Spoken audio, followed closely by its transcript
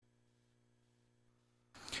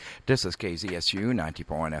This is KZSU 90.1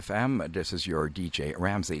 FM. This is your DJ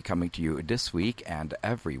Ramsey coming to you this week and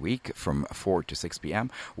every week from 4 to 6 p.m.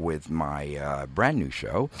 with my brand new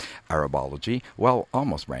show, Arabology. Well,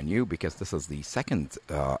 almost brand new because this is the second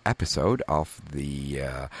episode of the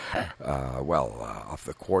of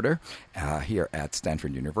the quarter here at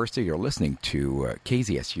Stanford University. You're listening to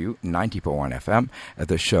KZSU 90.1 FM.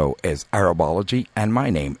 The show is Arabology, and my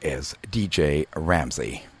name is DJ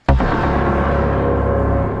Ramsey.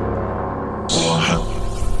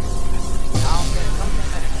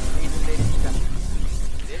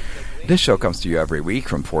 This show comes to you every week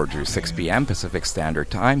from 4 to 6 p.m. Pacific Standard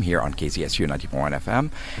Time here on KZSU 90.1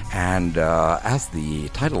 FM. And as the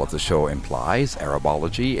title of the show implies,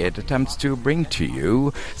 Arabology, it attempts to bring to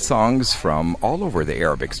you songs from all over the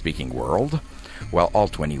Arabic-speaking world. Well, all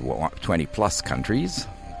 20-plus countries.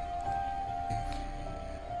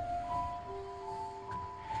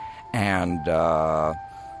 And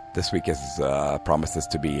this week is promises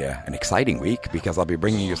to be an exciting week because I'll be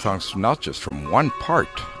bringing you songs not just from one part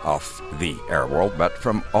of the Arab world, but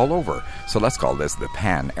from all over. So let's call this the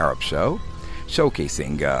Pan-Arab Show,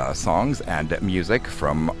 showcasing songs and music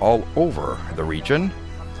from all over the region.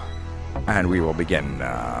 And we will begin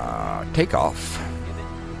takeoff.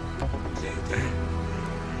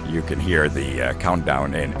 You can hear the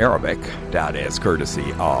countdown in Arabic. That is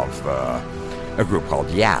courtesy of a group called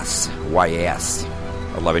YAS, Y-A-S.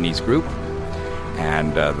 A Lebanese group,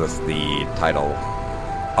 and the title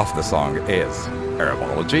of the song is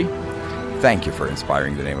Arabology. Thank you for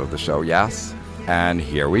inspiring the name of the show, Yas, and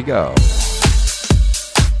here we go.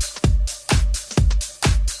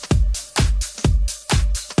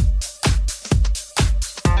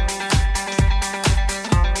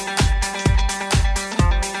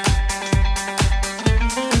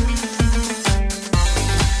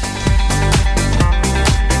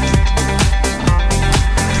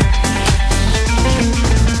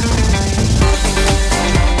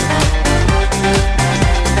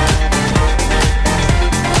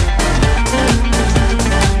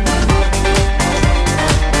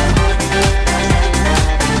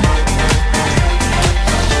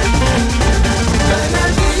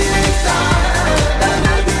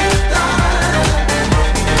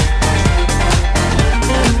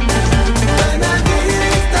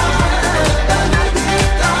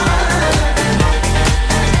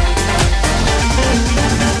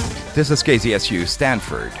 This is KZSU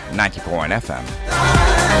Stanford 90.1 FM.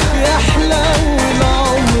 يحلى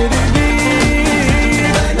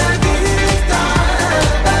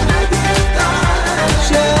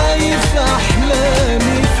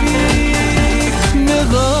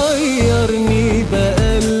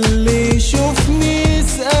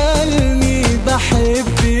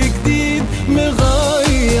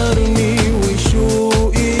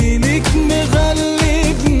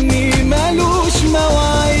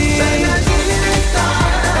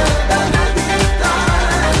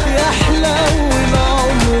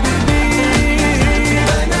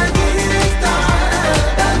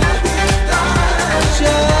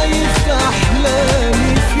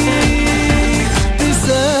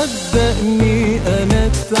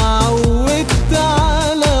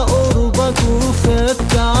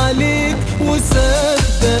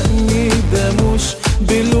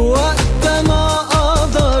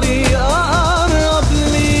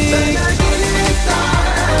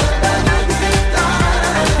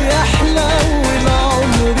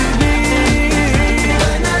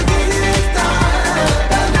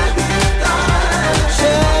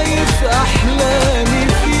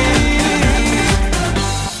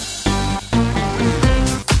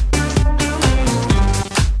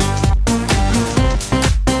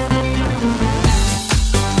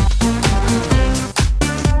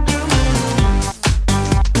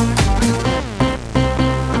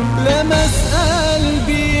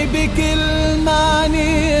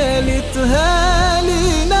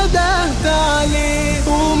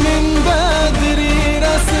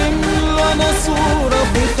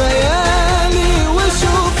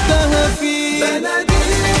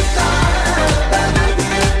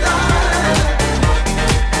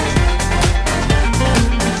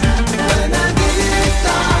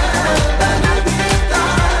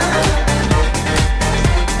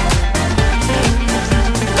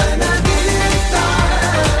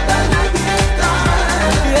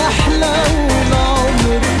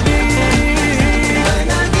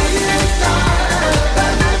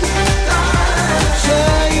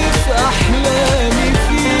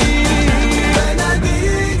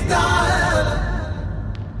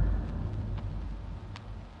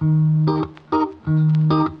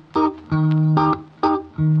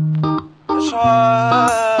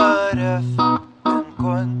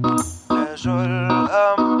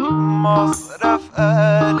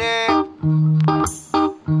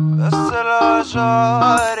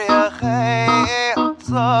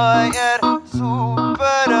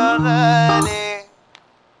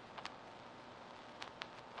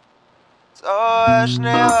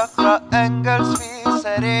زوجني واقرأ انجلز في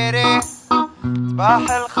سريري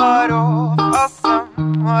صباح الخروف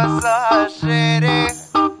قسم وزع الجيري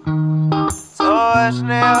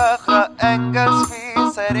زوجني واقرأ انجلز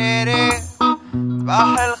في سريري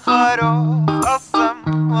صباح الخروف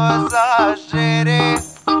قسم وزع الجيري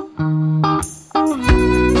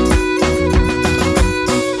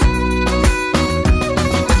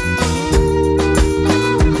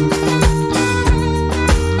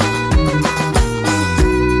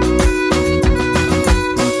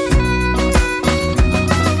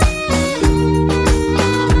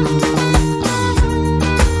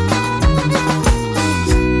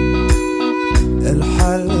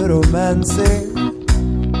رومانسي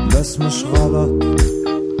بس مش غلط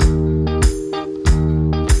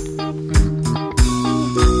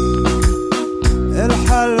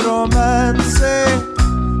الحل رومانسي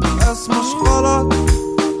بس مش غلط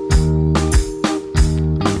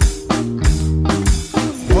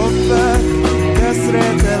حبك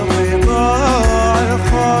كسرة القطاع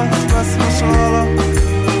الخاص بس مش غلط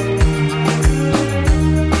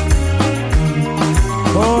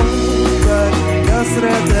حبك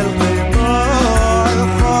كسرة القطاع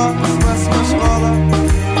الخاص بس مش غلط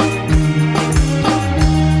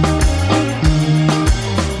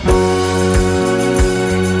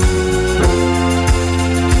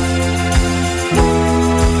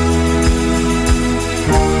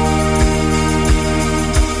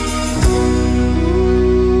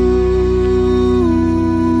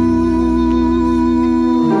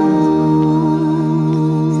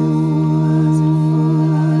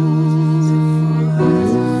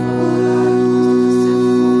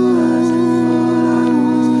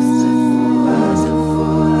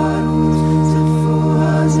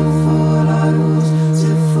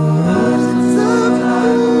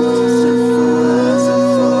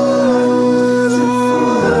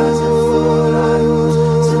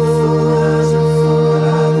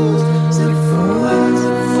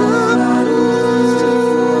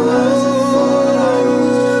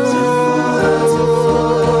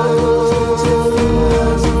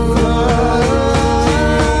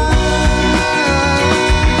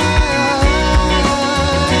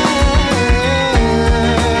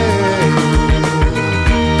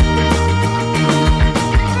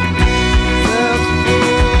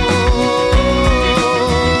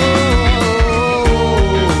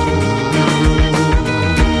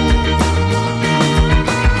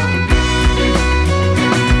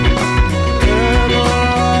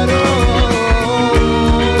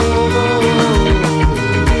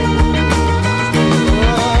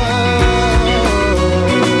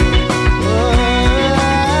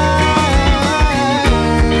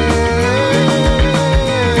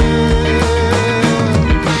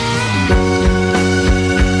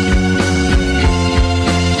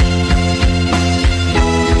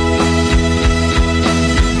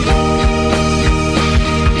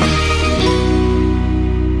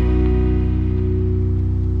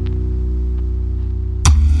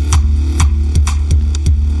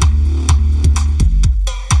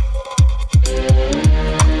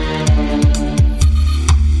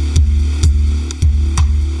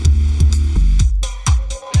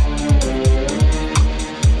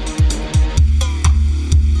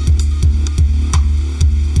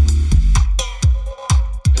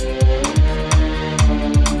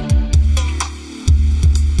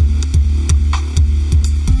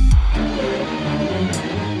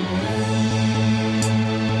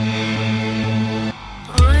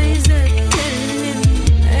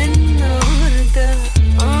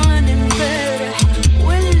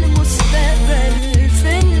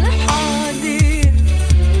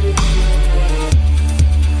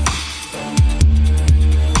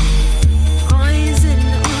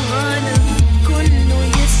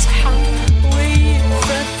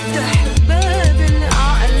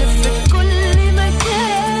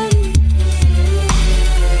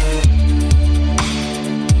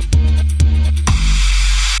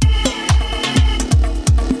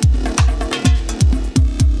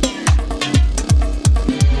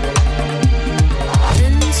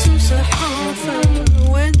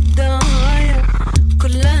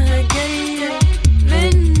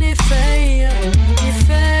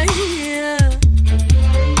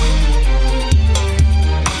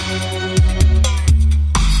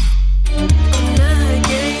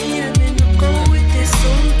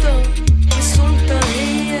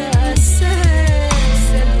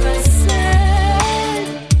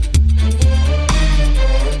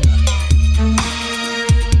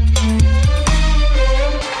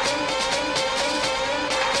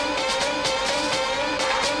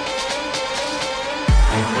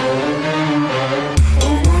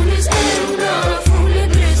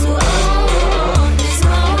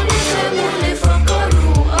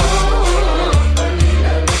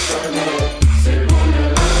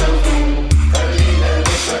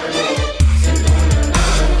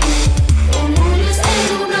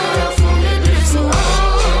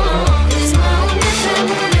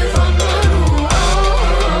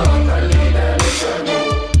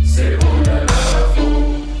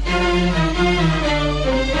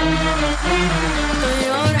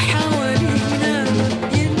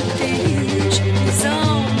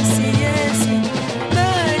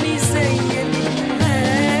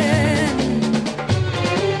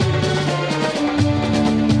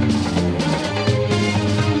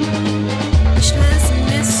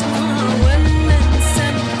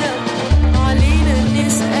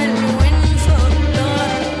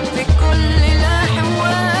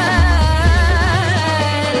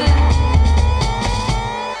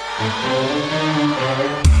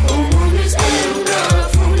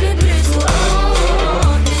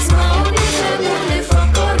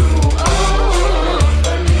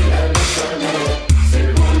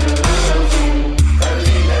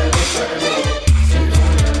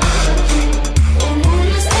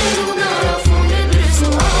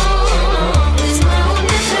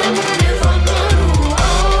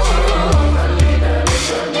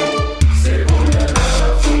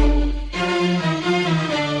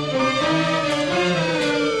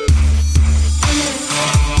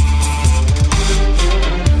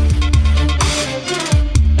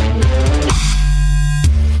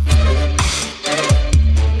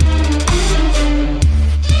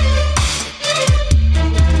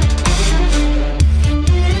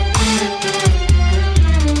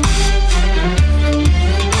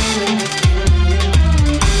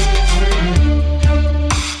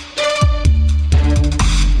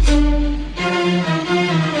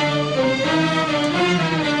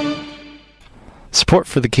Support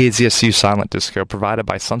for the KZSU Silent Disco provided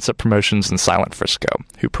by Sunset Promotions and Silent Frisco,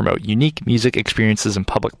 who promote unique music experiences in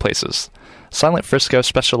public places. Silent Frisco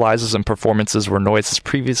specializes in performances where noise has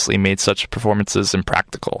previously made such performances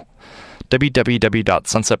impractical.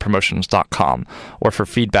 www.sunsetpromotions.com, or for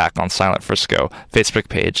feedback on Silent Frisco Facebook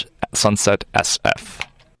page at Sunset SF.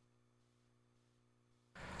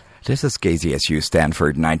 This is KZSU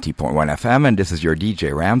Stanford 90.1 FM, and this is your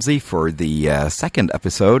DJ Ramsey for the second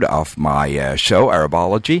episode of my show,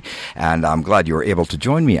 Arabology. And I'm glad you were able to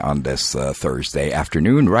join me on this Thursday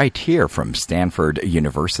afternoon right here from Stanford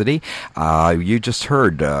University. You just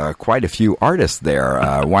heard quite a few artists there,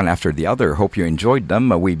 one after the other. Hope you enjoyed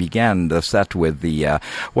them. We began the set with the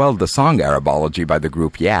song Arabology by the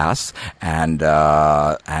group Yas, and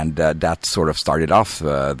that sort of started off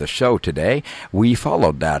the show today. We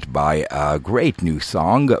followed that by a great new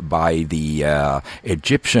song by the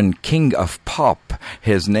Egyptian king of pop.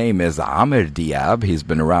 His name is Amr Diab. He's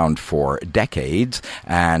been around for decades,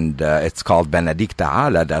 and it's called Benadik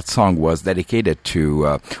Ta'ala. That song was dedicated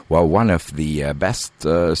to, one of the best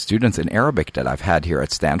students in Arabic that I've had here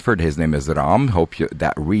at Stanford. His name is Ram. Hope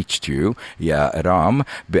that reached you. Yeah, Ram.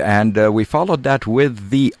 And we followed that with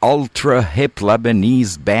the ultra-hip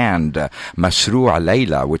Lebanese band, Mashrou'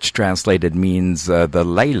 Layla, which translated means the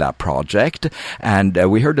Layla Project, and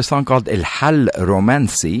we heard a song called El Hal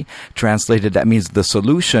Romancy. Translated, that means the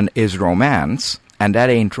solution is romance. And that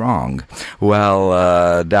ain't wrong.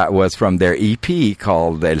 Well, that was from their EP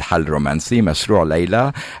called El Hal Romancy, Mashrou'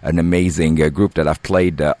 Layla, an amazing group that I've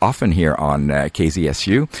played often here on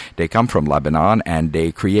KZSU. They come from Lebanon, and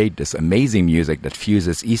they create this amazing music that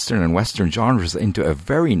fuses Eastern and Western genres into a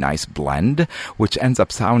very nice blend, which ends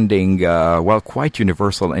up sounding, quite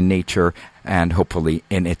universal in nature and hopefully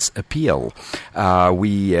in its appeal.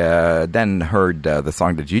 We then heard the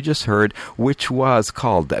song that you just heard, which was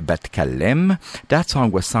called Betkalem. That song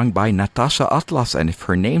was sung by Natasha Atlas, and if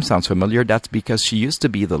her name sounds familiar, that's because she used to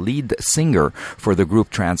be the lead singer for the group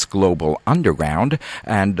Trans Global Underground,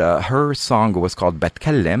 and her song was called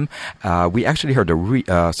Betkalem. We actually heard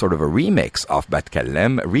a sort of a remix of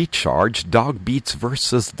Betkalem, Recharge, Dog Beats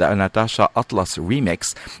versus the Natasha Atlas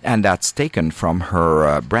remix, and that's taken from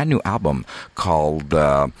her brand new album called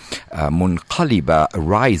Munqaliba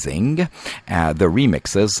Rising. The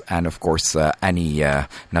remixes, and of course any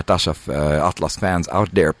Natasha Atlas fans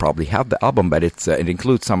out there probably have the album, but it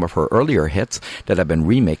includes some of her earlier hits that have been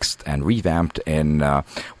remixed and revamped in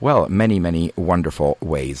many wonderful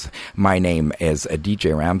ways. My name is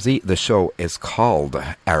DJ Ramsey. The show is called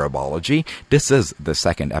Arabology. This is the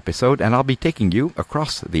second episode, and I'll be taking you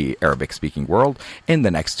across the Arabic speaking world in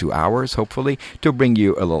the next 2 hours, hopefully, to bring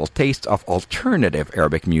you a little taste of alternative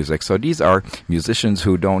Arabic music. So these are musicians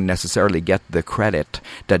who don't necessarily get the credit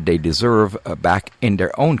that they deserve back in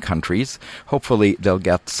their own countries. Hopefully they'll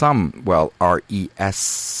get some,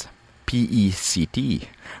 RESPECT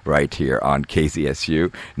right here on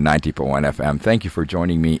KZSU 90.1 FM. Thank you for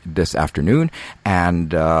joining me this afternoon,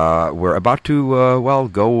 and we're about to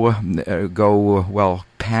go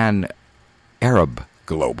pan-Arab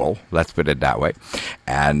global, let's put it that way,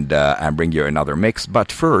 and bring you another mix.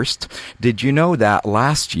 But first, did you know that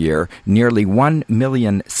last year nearly 1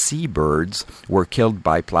 million seabirds were killed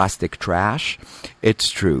by plastic trash? It's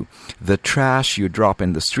true. The trash you drop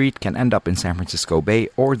in the street can end up in San Francisco Bay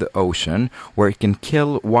or the ocean, where it can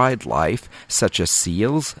kill wildlife such as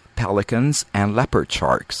seals, pelicans, and leopard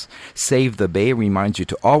sharks. Save the Bay reminds you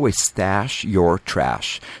to always stash your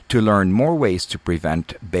trash. To learn more ways to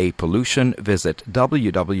prevent bay pollution, visit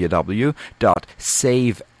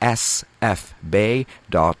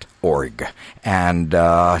www.savesfbay.org. And,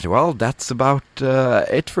 that's about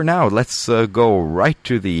it for now. Let's go right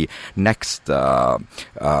to the next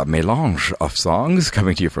melange of songs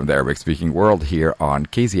coming to you from the Arabic-speaking world here on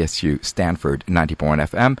KZSU Stanford 90.1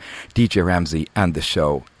 FM. DJ Ramsey, and the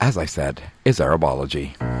show, as I said, is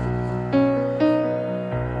Arabology.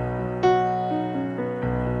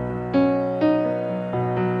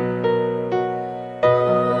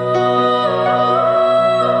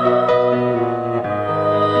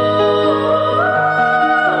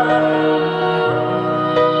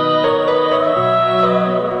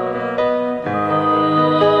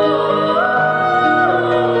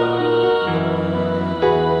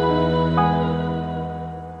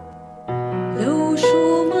 لو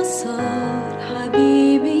شو ما صار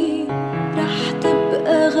حبيبي رح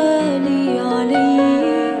تبقى غالي علي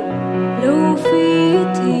لو في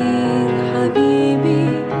يطير حبيبي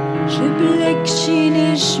جبلك شي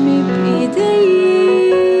نجمة بإيدي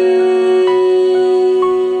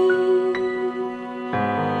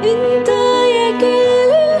انت يا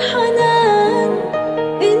كل الحنان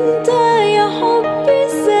انت يا حب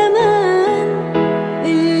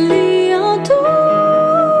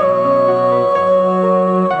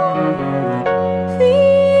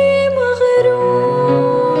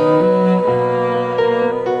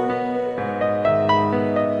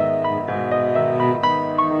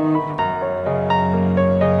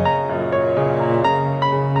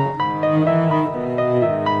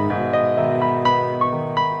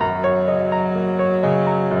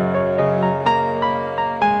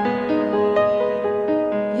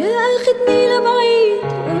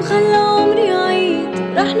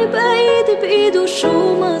بإيده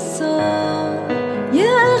شو ما صار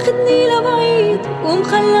ياخدني لبعيد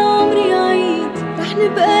ومخلى عمري يعيد رح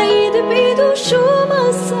نبقى ايد بإيده شو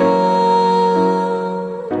ما صار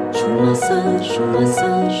شو ما صار شو ما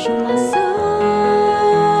صار شو ما صار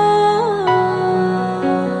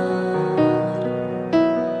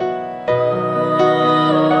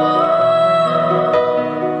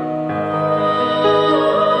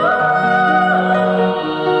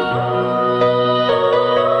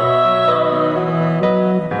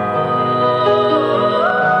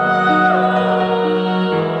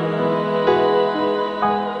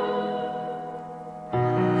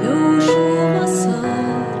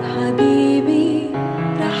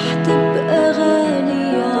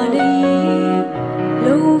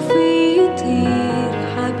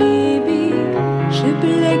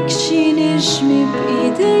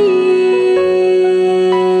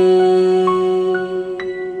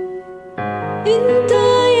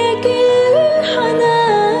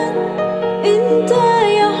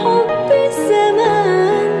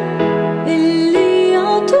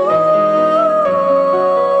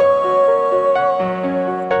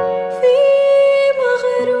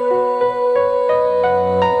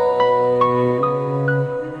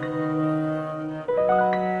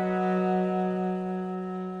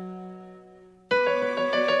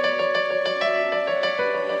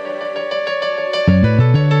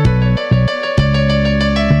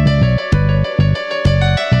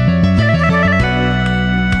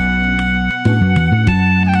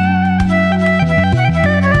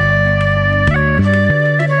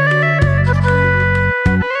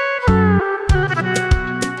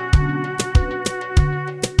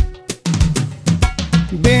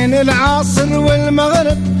العصر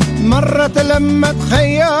والمغرب مرت لمت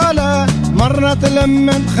خيالة مرت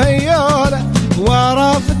لمت خيالة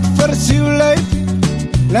ورافت فرسي وليفي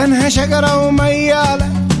لانها شجرة وميالة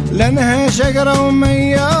لانها شجرة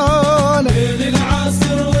وميالة بين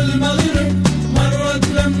العصر والمغرب مرت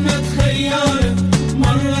لمت خيالة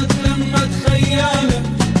مرت لمت خيالة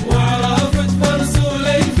ورافت فرسي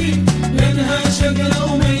وليفي لانها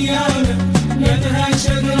شجرة وميالة لانها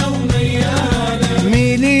شجرة وميالة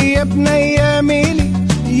ميلي يا بنية ميلي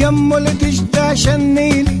يمو لتجدى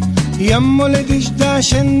شنيلي يمو لتجدى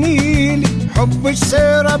شنيلي حبك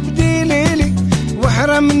سيرة بديليلي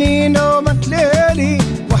وحرمني نومة ليلي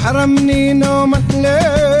وحرمني نومة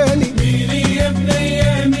ليلي ميلي يا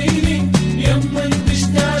بنية ميلي يمو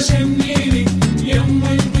لتجدى شنيلي يمو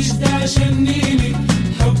لتجدى شنيلي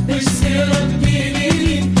حبك سيرة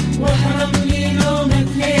بديليلي وحرمني نومة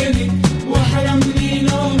ليلي وحرمني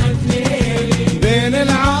نومة ليلي بين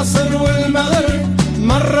العصر والمغرب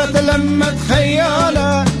مرت لمت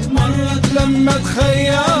خيالة مرت لمت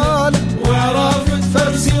خيالة وعرفت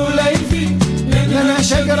فرسي وليفي لانها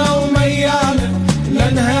شجرة وميالة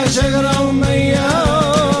لانها شجرة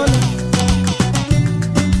وميالة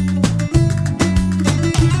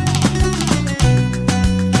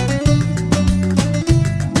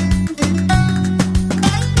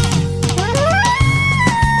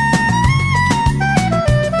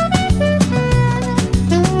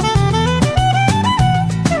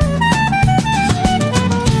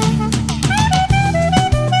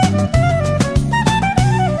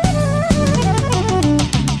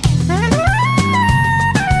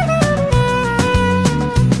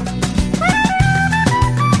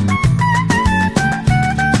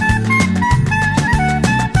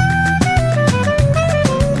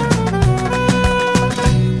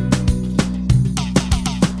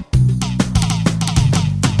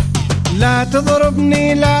لا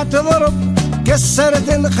تضربني لا تضرب كسرت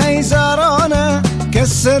الخيزرانة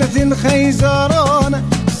كسرت الخيزرانة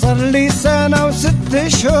صار لي سنة وست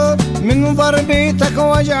اشهر من ضربيتك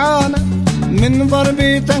وجعانة من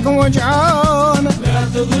ضربيتك وجعانة لا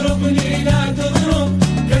تضربني لا تضرب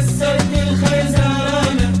كسرت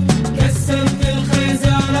الخيزرانة كسرت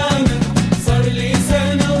الخيزرانة صار لي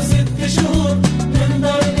سنة وست شهور من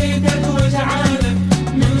ضربيتك وجعانة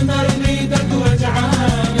من ضربيتك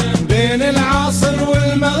وجعانة بين العصر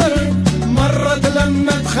والمغرب مرت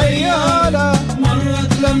لمت خيالة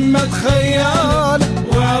مرت لمت خيالة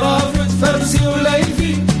وعرفت فرسي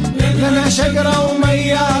وليفي لانها شجرة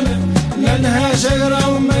وميالة لانها شجرة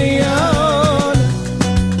وميالة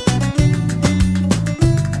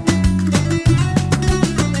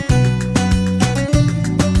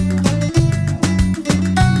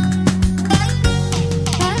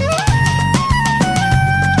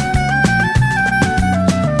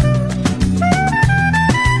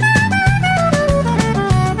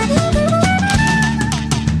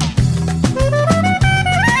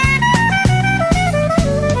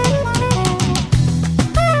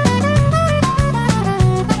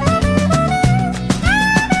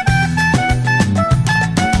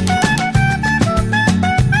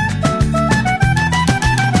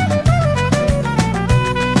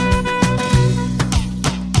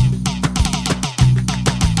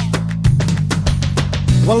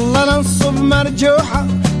مرجوحة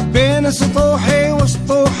بين سطوحي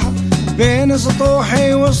وسطوحة، بين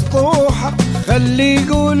سطوحي وسطوحة، خلي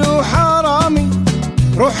يقولوا حرامي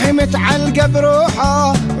روحي متعلقة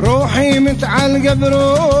بروحة، روحي متعلقة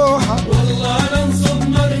بروحة. والله لنصب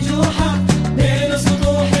مرجوحة بين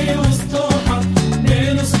سطوحي وسطوحة،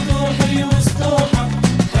 بين سطوحي وسطوحة،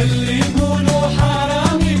 خلي يقولوا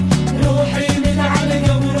حرامي روحي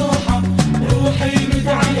متعلقة بروحة، روحي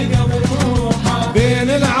متعلقة بروحة. بين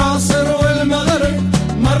العصر والمغرب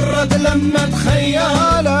مرت لما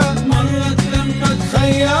تخيالة، مرت لما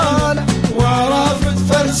تخيالة، وعرفت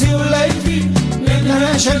فرسي وليفي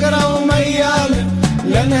لأنها شقرة وميالة،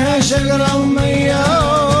 لأنها شقرة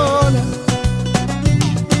وميالة.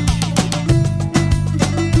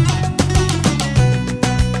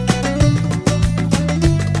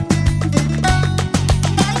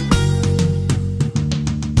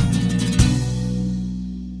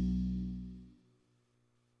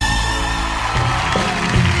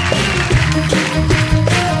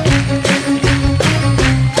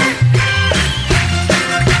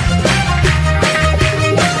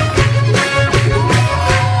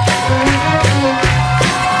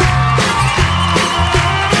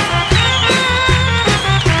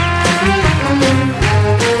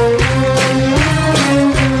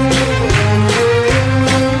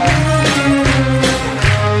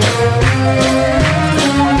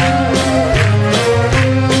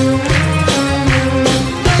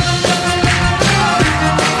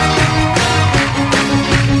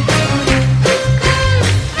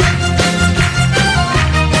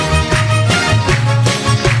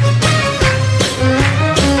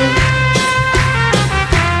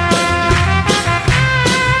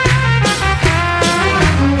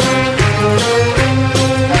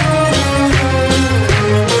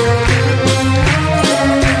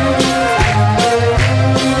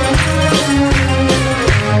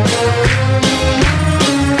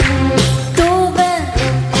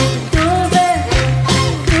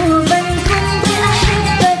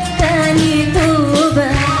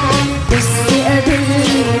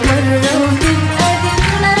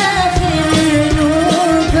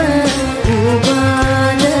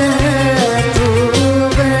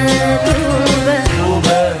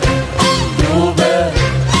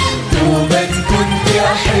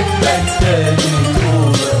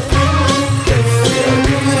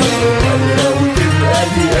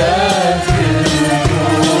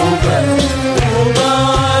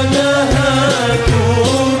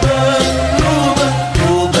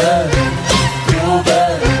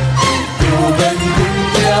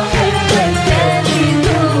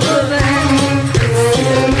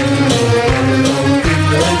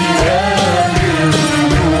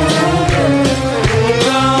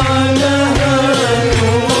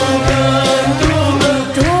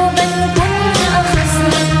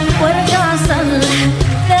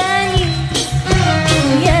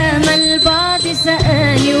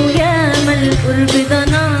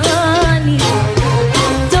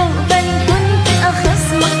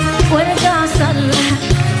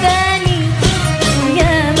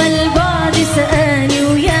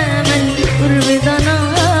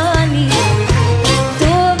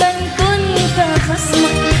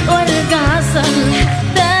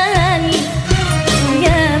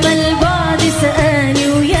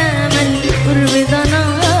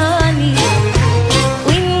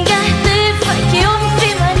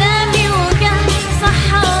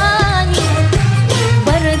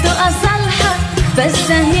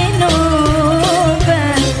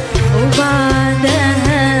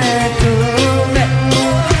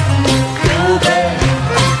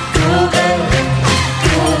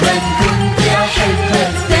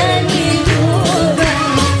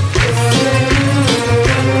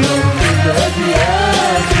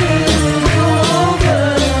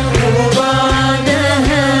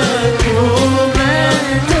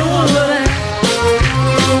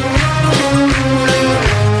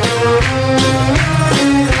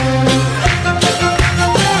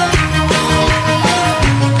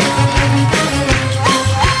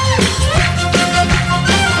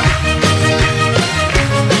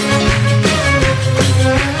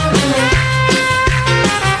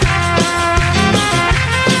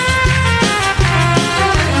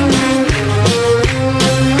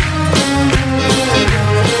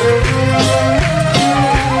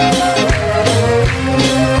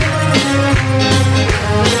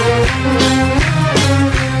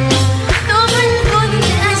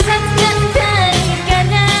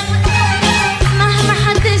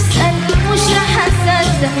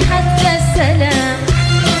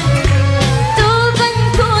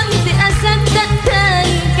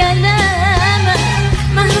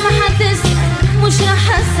 مش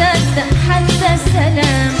رح أصدق حتى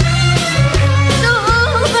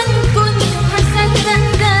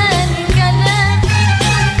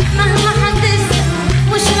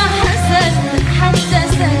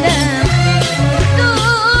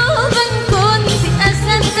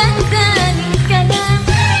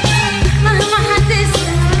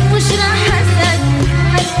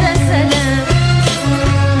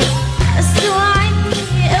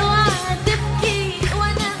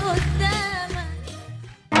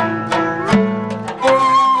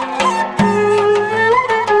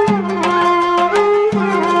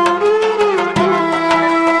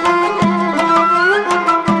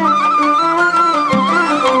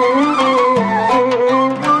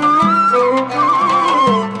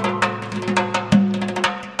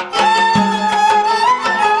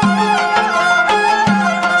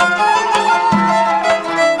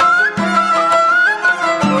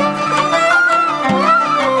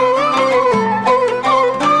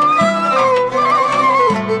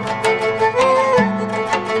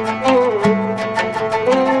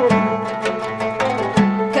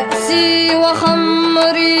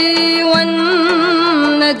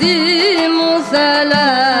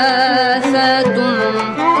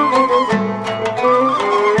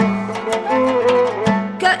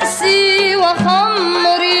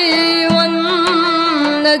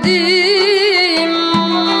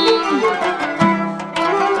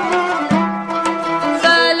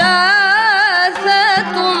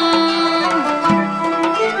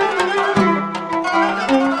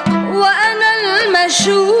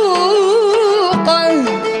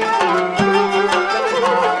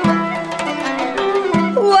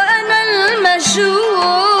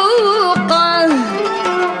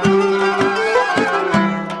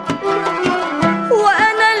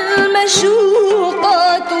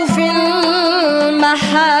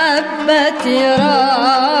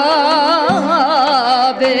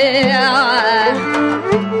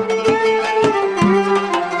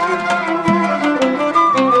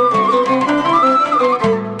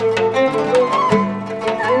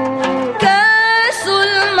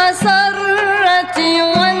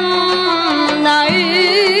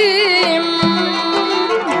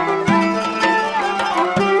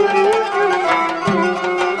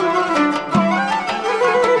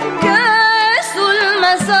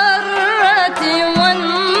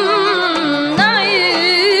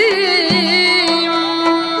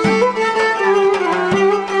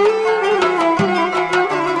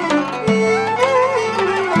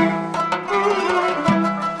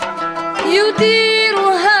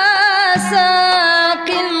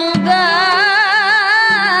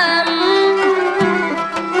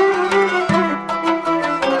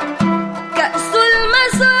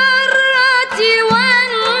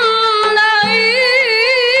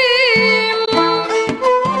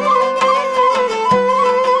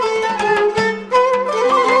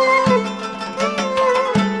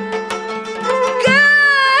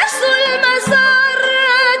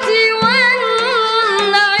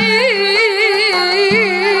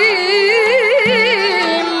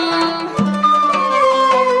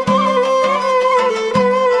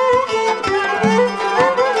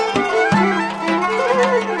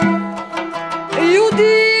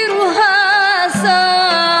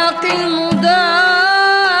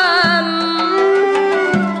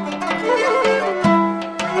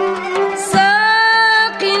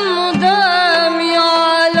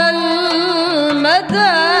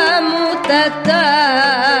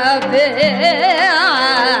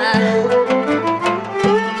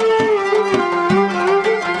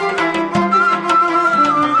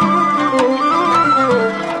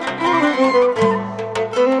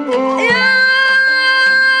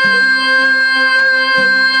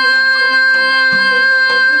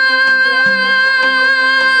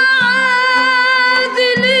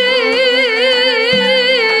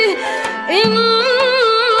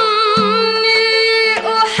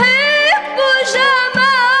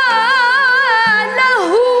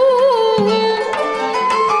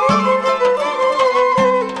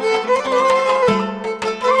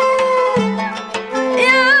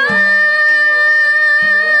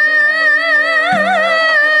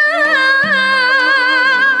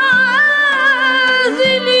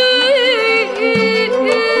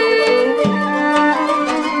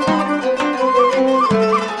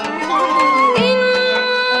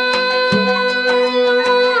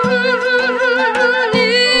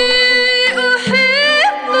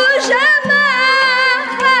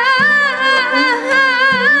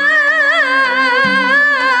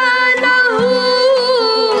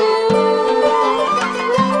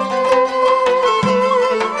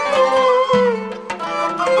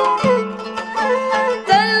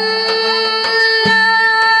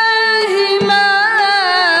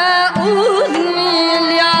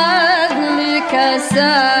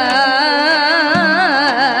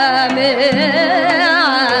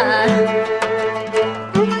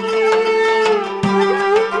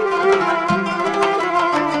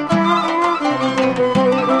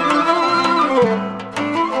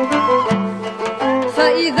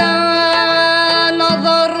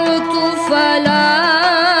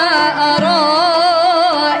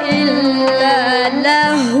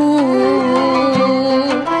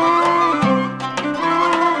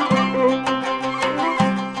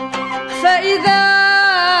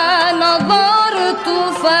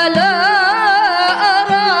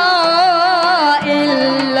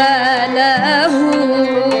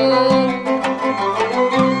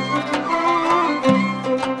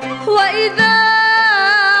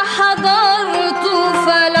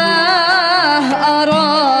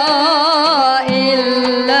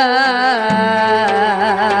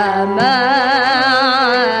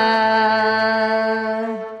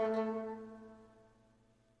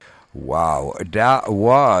That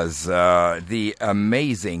was the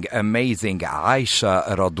amazing Aisha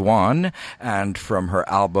Radwan, and from her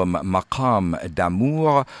album Maqam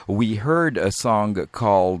d'Amour, we heard a song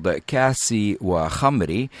called Kasi wa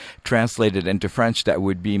Khamri, translated into French that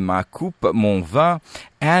would be Ma coupe mon vin,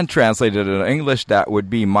 and translated in English that would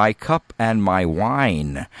be My Cup and My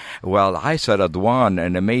Wine. Well, Aisha Radwan,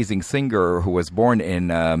 an amazing singer who was born in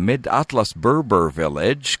mid-Atlas Berber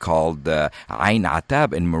village called Ain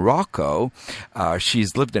Atab in Morocco.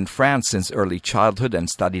 She's lived in France since early childhood and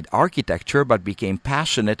studied architecture, but became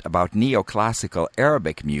passionate about neoclassical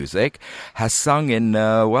Arabic music, has sung in,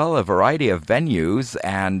 a variety of venues,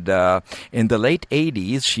 and in the late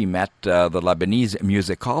 80s, she met the Lebanese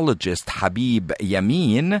musicologist Habib Yamin,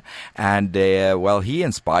 Bean, and he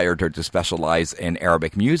inspired her to specialize in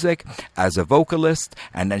Arabic music as a vocalist,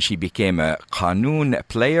 and then she became a qanun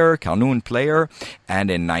player,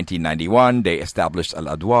 and in 1991 they established Al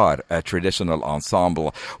Adwar, a traditional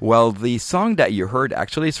ensemble. Well, the song that you heard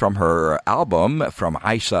actually is from her album, from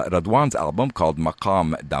Aisha Radwan's album called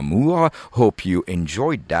Maqam Damour. Hope you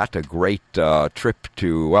enjoyed that. A great trip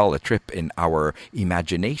in our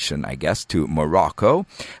imagination, I guess, to Morocco.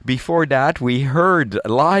 Before that, we heard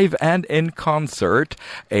live and in concert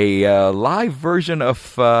a live version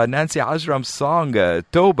of Nancy Ajram's song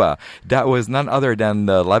Toba. That was none other than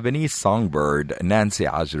the Lebanese songbird Nancy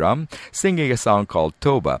Ajram singing a song called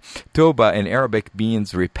Toba. Toba in Arabic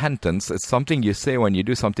means repentance. It's something you say when you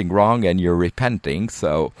do something wrong and you're repenting.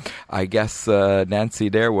 So I guess Nancy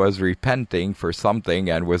there was repenting for something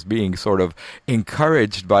and was being sort of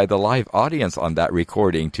encouraged by the live audience on that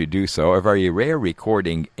recording to do so. A very rare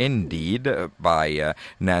recording indeed by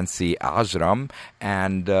Nancy Ajram,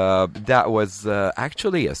 and that was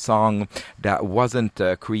actually a song that wasn't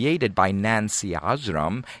created by Nancy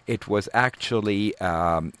Ajram. It was actually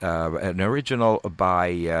an original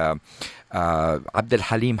by Abdul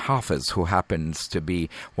Halim Hafiz, who happens to be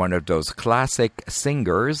one of those classic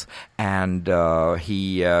singers, and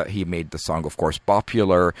he made the song, of course,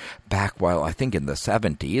 popular back, I think in the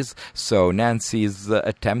 70s. So Nancy's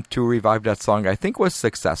attempt to revive that song, I think, was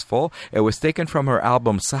successful. It was taken from her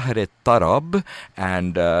album Sahar Tarab,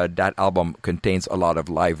 and that album contains a lot of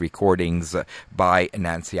live recordings by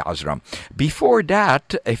Nancy Ajram. Before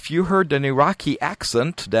that, if you heard an Iraqi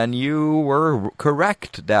accent, then you were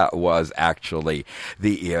correct. That was actually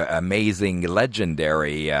the amazing,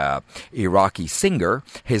 legendary Iraqi singer.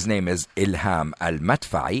 His name is Ilham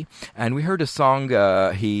Al-Matfa'i, and we heard a song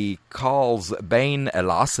he calls Bain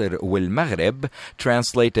al-Asr wal-Maghrib,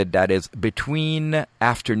 translated that is between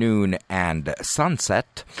afternoon and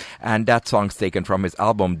sunset, and that song's taken from his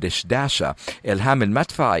album Dishdasha. Ilham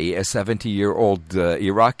Al-Matfa'i, a 70-year-old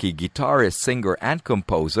Iraqi guitarist, singer, and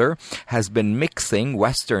composer, has been mixing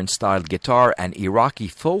Western-style guitar and Iraqi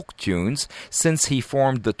folk tunes since he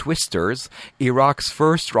formed the Twisters, Iraq's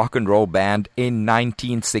first rock and roll band, in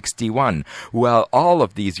 1961. Well, all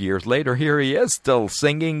of these years later, here he is, still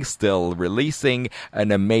singing, still releasing,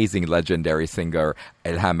 an amazing, legendary singer,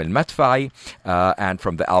 Ilham Al-Matfa'i, and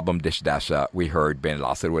from the album Dishdasha, we heard Bain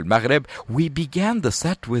al-Asr wal-Maghrib. We began the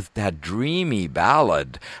set with that dreamy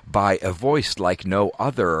ballad by a voice like no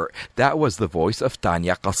other. That was the voice of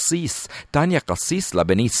Tanya Qassis. Tanya Qassis,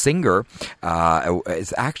 Lebanese singer,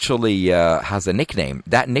 is actually has a nickname.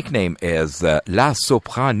 That nickname is La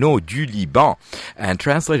Soprano du Liban, and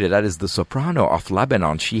translated, that is the soprano of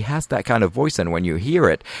Lebanon. She has that kind of voice, and when you hear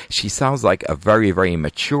it, she sounds like a very, very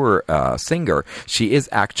mature singer. She is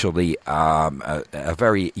actually a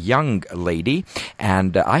very young lady,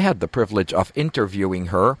 and I had the privilege of interviewing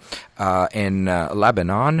her in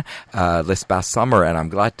Lebanon this past summer, and I'm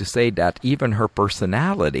glad to say that even her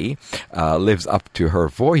personality lives up to her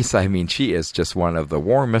voice. I mean, she is just one of the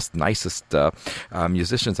warmest, nicest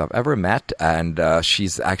musicians I've ever met, and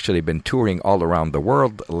she's actually been touring all around the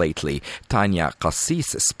world lately. Tanya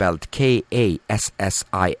Qassis, spelled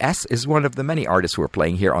Kassis, is one of the many artists who are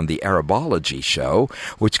playing here on the Arabology show,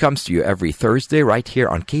 which comes to you every Thursday right here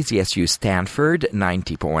on KZSU Stanford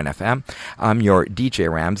 90.1 FM. I'm your DJ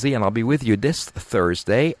Ramsey, and I'll be with you this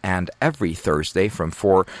Thursday and every Thursday from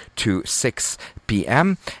 4 to 6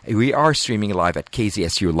 p.m. We are streaming live at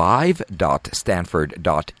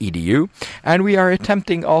kzsulive.stanford.edu, and we are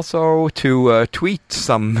attempting also to tweet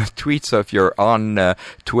some tweets. So if you're on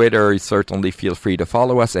Twitter, certainly feel free to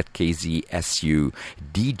follow us at KZSUDJ,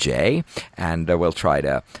 and we'll try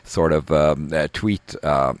to sort of tweet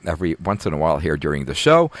every once in a while here during the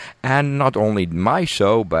show, and not only my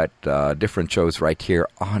show, but different shows right here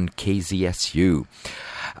on KZSU.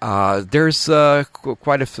 There's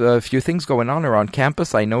quite a few things going on around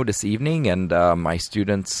campus, I know, this evening, and my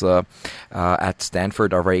students at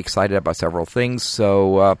Stanford are very excited about several things.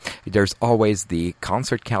 So there's always the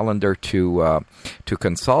concert calendar to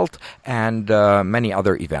consult, and many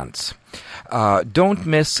other events. Don't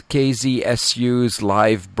miss KZSU's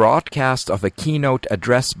live broadcast of a keynote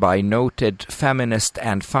address by noted feminist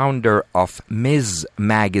and founder of Ms.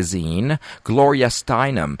 Magazine, Gloria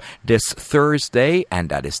Steinem, this Thursday, and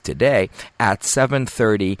that is today, at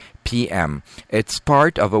 7:30 p.m. It's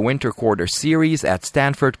part of a winter quarter series at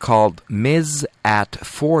Stanford called Ms. at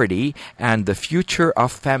 40 and the Future of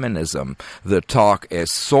Feminism. The talk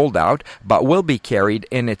is sold out, but will be carried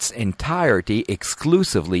in its entirety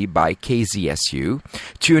exclusively by KZSU.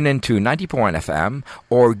 Tune in to 90.1 FM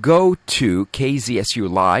or go to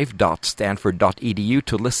kzsulive.stanford.edu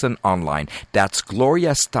to listen online. That's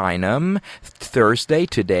Gloria Steinem, Thursday,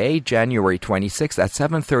 today, January 26th at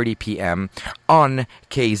 7:30 p.m. on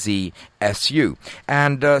KZSU.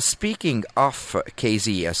 And speaking of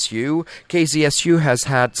KZSU has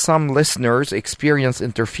had some listeners experience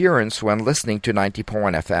interference when listening to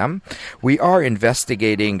 90.1 FM. We are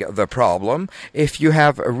investigating the problem. If you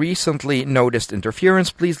have recently noticed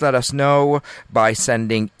interference, please let us know by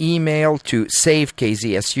sending email to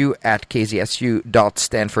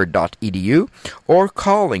savekzsu@kzsu.stanford.edu or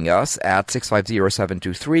calling us at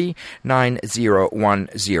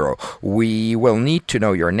 650-723-9010. We will need to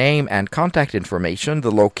know your name and contact information,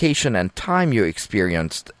 the location and time you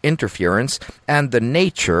experienced interference, and the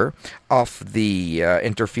nature of the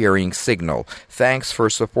interfering signal. Thanks for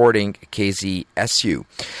supporting KZSU.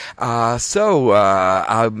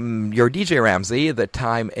 Your DJ Ramsey, the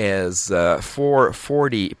time is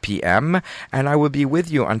 4:40 p.m., and I will be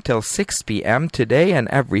with you until 6 p.m. today and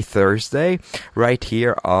every Thursday right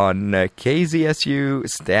here on KZSU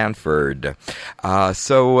Stanford.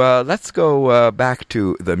 Let's go back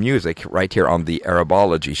to the music right here on the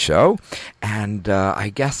Arabology show. And I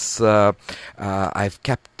guess I've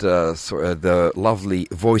kept the lovely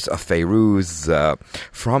voice of Fairuz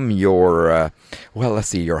from your,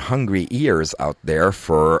 your hungry ears out there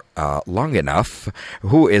for long enough.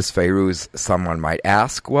 Who is Fairuz, someone might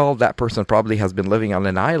ask? Well, that person probably has been living on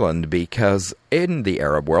an island, because in the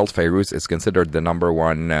Arab world, Fairuz is considered the number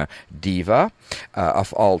one diva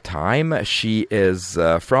of all time. She is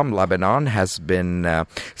from Lebanon, has been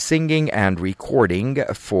singing and recording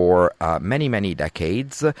for many, many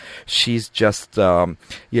decades. She's just,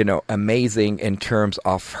 amazing in terms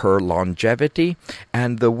of her longevity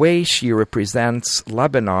and the way she represents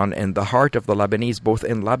Lebanon in the heart of the Lebanese, both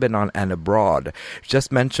in Lebanon and abroad.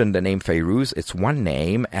 Just mention the name Fairuz. It's one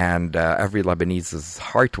name, and every Lebanese's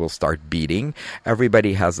heart will start beating.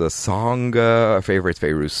 Everybody has a song, a favorite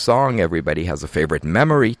Fairuz song. Everybody has a favorite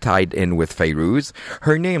memory tied in with Fairuz.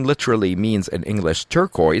 Her name literally means in English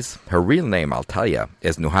turquoise. Her real name, I'll tell you,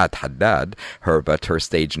 is Nuhat Haddad. But her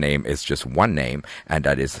stage name is just one name, and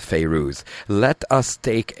that is Fairuz. Let us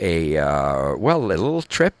take a little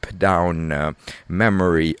trip down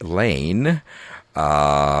memory lane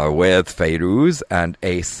with Fairuz and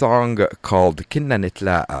a song called Kinna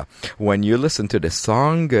Nitla'a. When you listen to this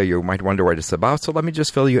song, you might wonder what it's about, so let me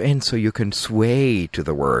just fill you in so you can sway to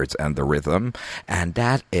the words and the rhythm. And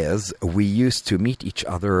that is, we used to meet each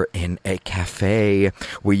other in a cafe.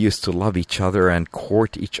 We used to love each other and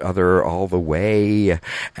court each other all the way.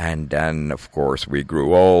 And then, of course, we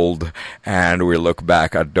grew old, and we look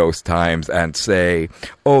back at those times and say,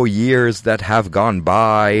 oh, years that have gone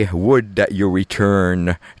by, would that you return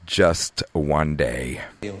just one day.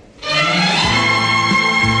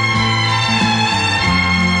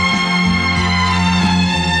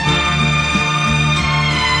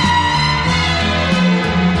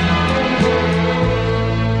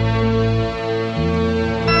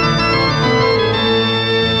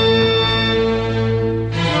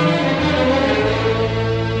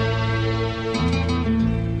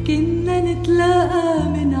 كنا نتلاقى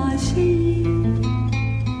من عشية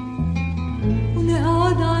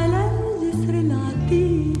ونقعد على الجسر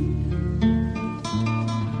العتيق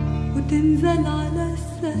وتنزل على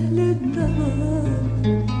السهل الضباب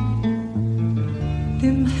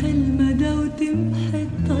تمحي المدى وتمحي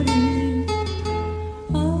الطريق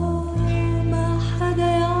ما حدا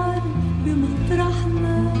يعرف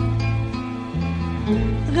بمطرحنا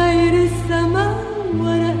غير السما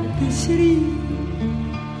ورق تشريق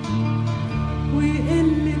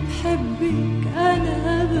ويقلي بحبك أنا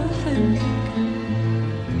بحبك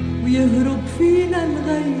ويهرب فينا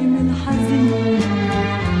الغيم الحزين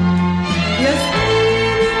يا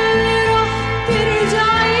سنين اللي رح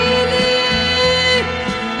ترجعيلي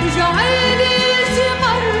رجعيلي شي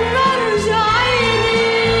مرة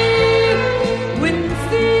رجعيلي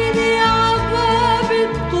ونسيني عباب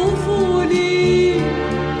الطفولة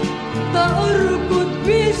دا أركض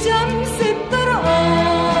بشمس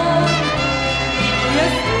الطرقان يا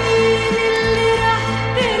سنين اللي رح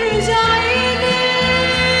ترجعيلي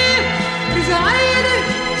رجعيلي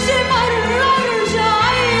شي مرة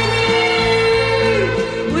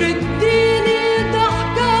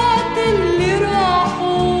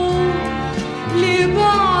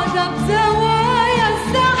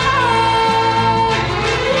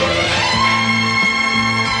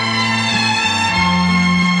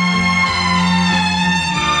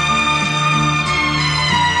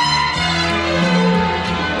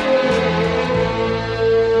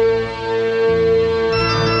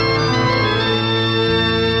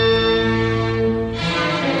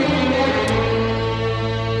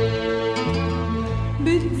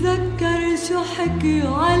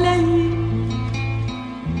حكيوا علي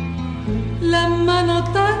لما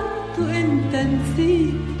نطرت وانت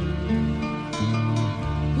نسيت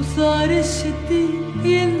وصار الشتي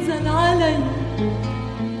ينزل علي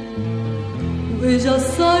واجا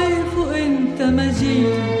الصيف وانت ما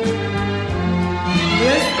جيت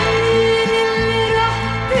يا سنين اللي رح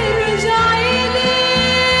ترجعيلي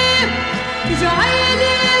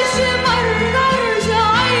رجعيلي شي مرة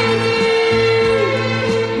رجعيلي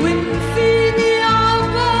ونسيني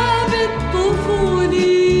عباب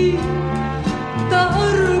الطفولة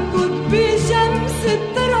تأركض بشمس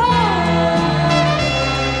التراب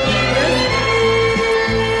يا سنين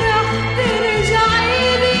اللي رح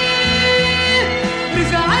ترجعيلي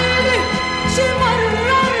رجعيلي شي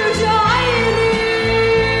مرة رجعيلي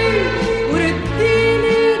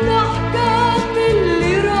ورديلي ضحكات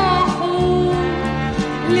اللي راحوا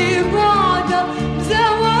اللي بعدها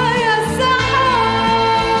بزوايا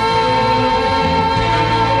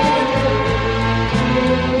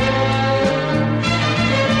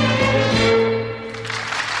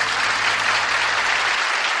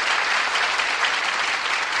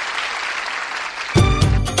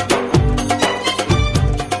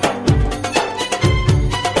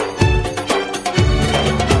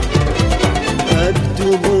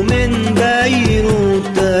أكتب من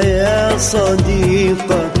بيروت يا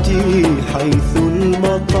صديقتي حيث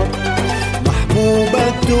المطر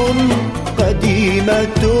محبوبة قديمة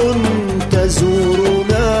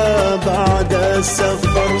تزورنا بعد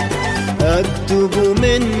السفر أكتب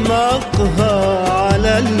من مقهى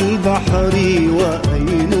على البحر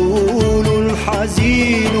وأيلول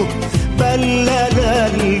الحزين بلل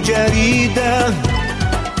الجريدة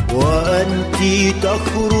وأنت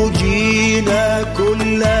تخرجين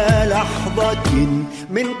كل لحظة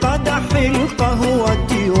من قدح القهوة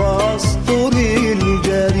واسطر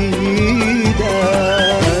الجريدة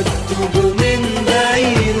أكتب من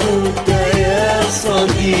بيروت يا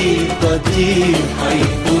صديقتي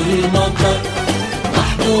حيث المطر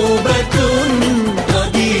محبوبة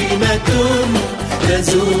قديمة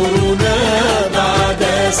تزورنا بعد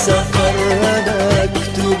سفر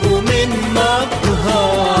أكتب من مقهى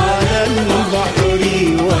على البحر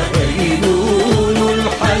وأيلول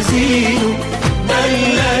الحزين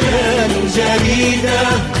بلل الجريدة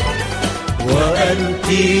وأنت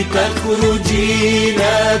تخرجين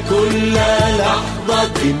كل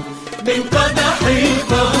لحظة من قدح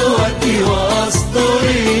القهوة واسطر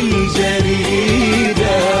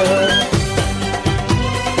الجريدة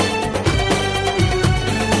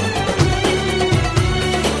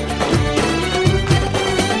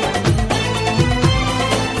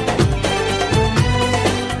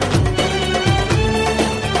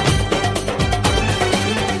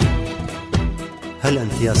هل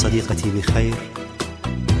أنت يا صديقتي بخير؟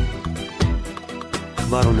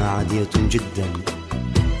 أخبارنا عادية جدا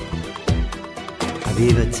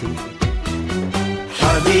حبيبتي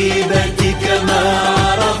حبيبتي كما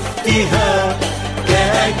عرفتها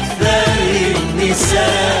كأكثر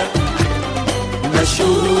النساء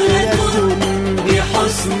مشهورة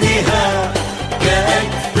بحسنها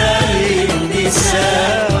كأكثر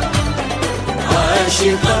النساء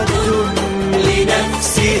عاشقة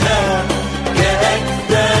لنفسها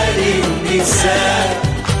كأكثر النساء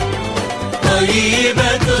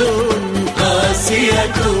طيبة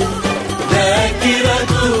قاسية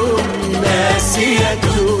ذاكرة ناسية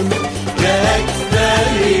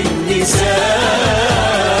كأكثر النساء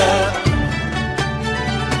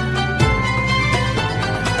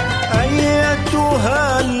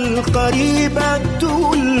أيتها القريبة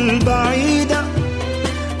البعيدة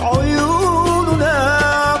عيوننا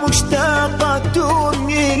مشتاقة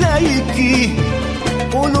إليك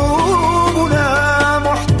قلوبنا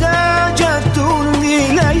محتاجة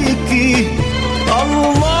إليك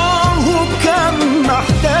الله كم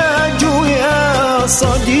أحتاج يا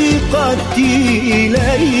صديقتي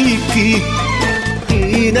إليك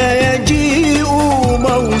حين يجيء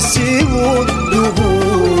موسم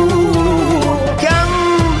الدهور كم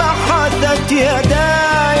بحثت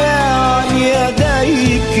يداي عن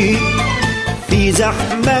يديك في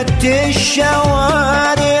زحمة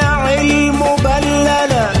الشوارع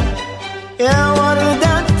المبللة يا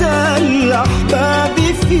وردة الأحباب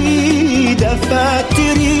في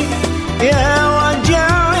دفاتري يا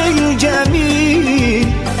وجع الجميل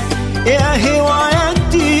يا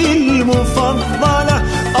هوايتي المفضلة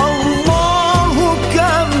الله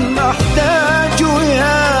كم أحتاج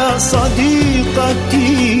يا صديقتي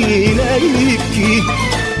إليك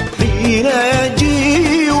حين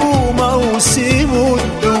يجيء موسم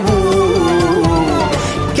الدهور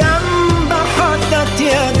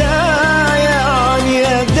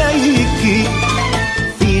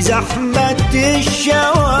زحمة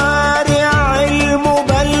الشوارع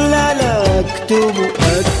المبللة أكتب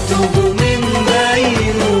من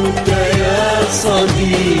بيروت يا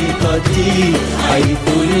صديقتي حيث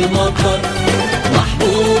المطر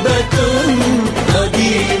محبوبة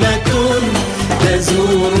قديمة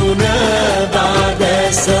تزورنا بعد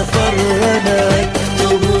سفر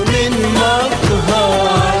نكتب من مقهى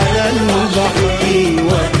على البحر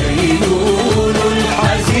ونيلول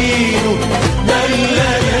الحزين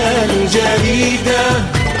دلنا الجريدة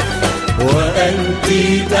وأنت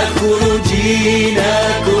تخرجين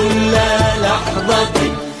كل لحظة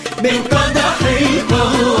من قدح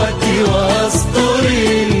القهوة واسطر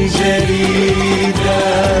الجريدة.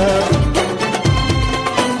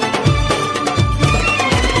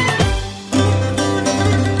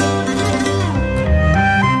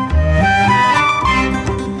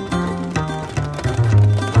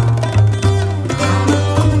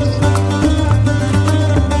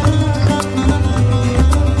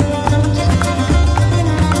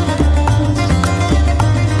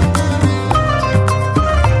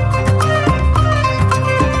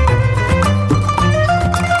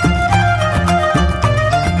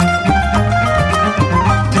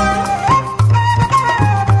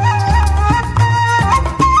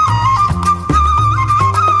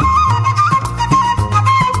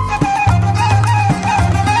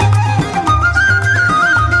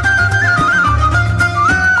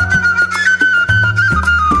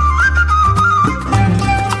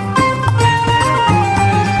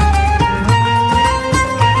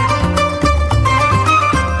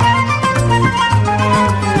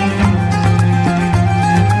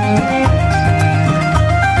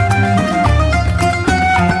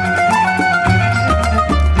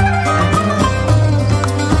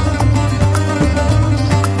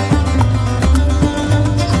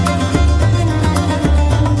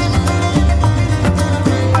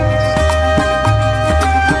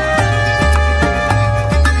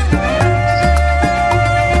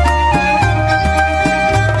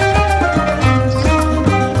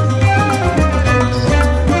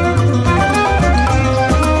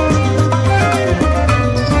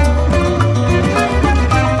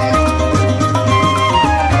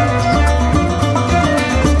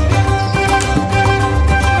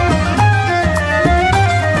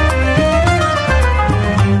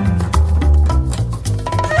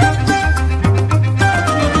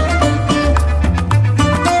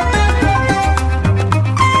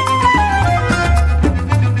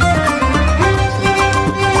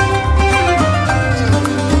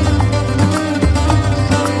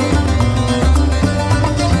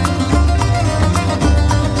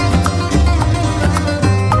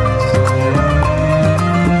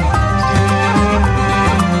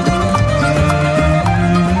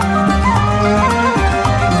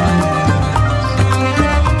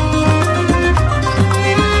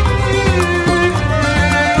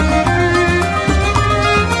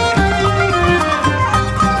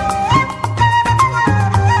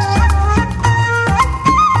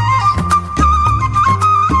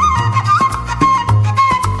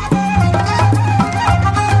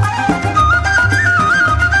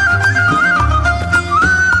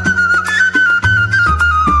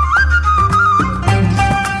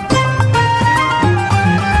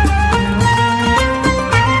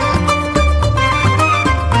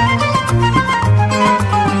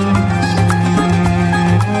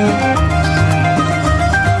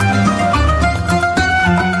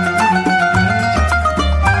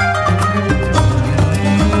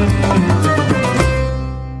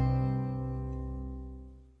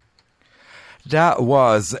 That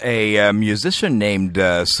was a musician named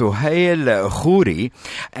Suhail Khouri,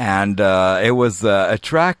 and it was a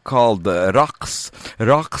track called Raqs.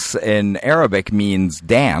 Raqs in Arabic means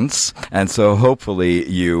dance, and so hopefully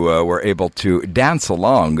you were able to dance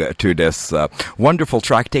along to this wonderful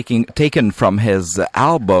track taken from his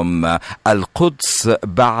album Al-Quds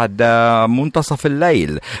Ba'da Muntasaf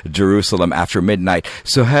al-Layl, Jerusalem After Midnight.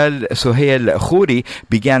 Suhail Khouri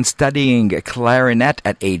began studying clarinet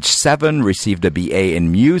at age 7, received a BA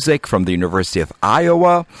in music from the University of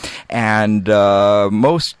Iowa, and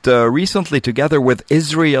most recently, together with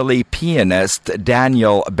Israeli pianist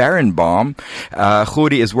Daniel Barenbaum,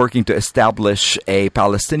 Khouri is working to establish a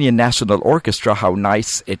Palestinian National Orchestra. How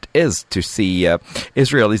nice it is to see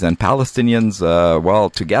Israelis and Palestinians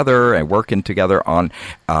together and working together on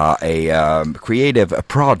a creative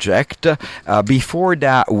project. Before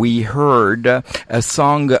that, we heard a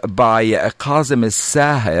song by Qazem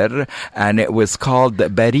al-Sahir, and it was called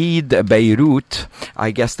Barid Beirut.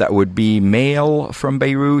 I guess that would be mail from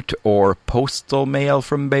Beirut or postal mail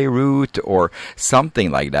from Beirut or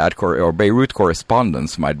something like that, or Beirut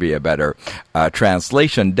correspondence might be a better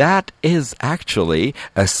translation. That is actually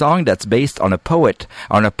a song that's based on a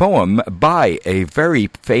poem by a very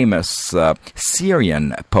famous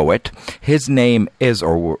Syrian poet. His name is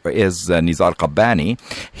Nizar Qabbani.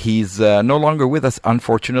 He's no longer with us,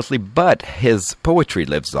 unfortunately, but his poetry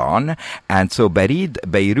lives on. And so Barid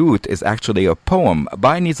Beirut is actually a poem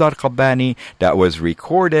by Nizar Qabbani that was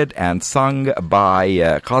recorded and sung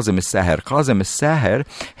by Kazim al-Sahir. Kazim al-Sahir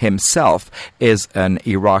himself is an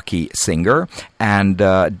Iraqi singer, and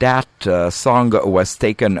that song was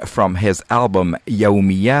taken from his album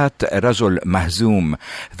Yawmiyat Rajul Mahzoom,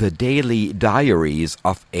 the daily diaries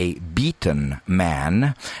of a beaten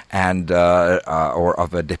man and or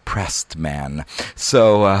of a depressed man.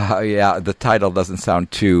 So yeah, the title doesn't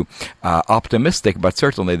sound too optimistic, but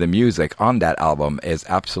certainly the music on that album is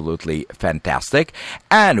absolutely fantastic.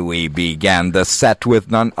 And we began the set with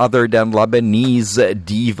none other than Lebanese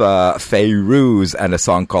diva Fayrouz and a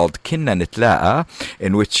song called Kinna Nitla'a,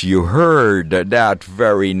 in which you heard that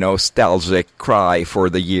very nostalgic cry for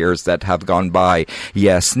the years that have gone by.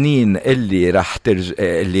 يا سنين اللي راحت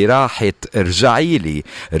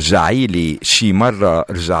ارجعي لي شي مرة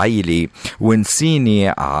ارجعي لي ونسيني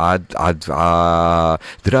عاد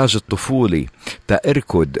دراج الطفولي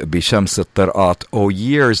تأركض بشمس الطرقات. Oh,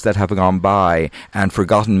 years that have gone by and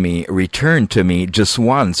forgotten me, return to me just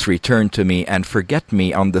once, return to me and forget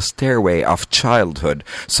me on the stairway of childhood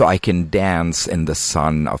so I can dance in the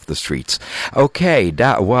sun of the streets. Okay,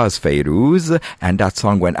 that was Fayrouz, and that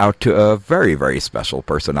song went out to a very, very special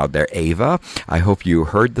person out there, Ava. I hope you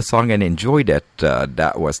heard the song and enjoyed it.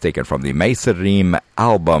 That was taken from the Maysarim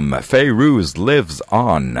album, Fayrouz Lives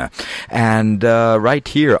On. And right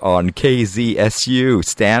here on KZSU,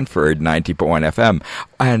 Stanford 90.1 FM,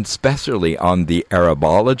 and especially on the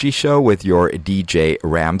Arabology show with your DJ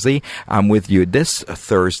Ramsey. I'm with you this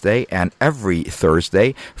Thursday and every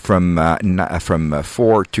Thursday from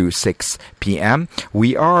 4 to 6 p.m.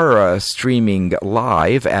 We are streaming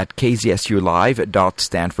live at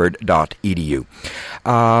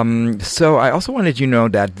kzsulive.stanford.edu. So I also wanted you to know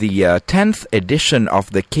that the 10th edition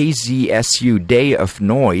of the KZSU Day of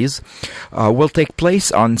Noise will take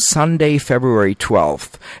place on Sunday, February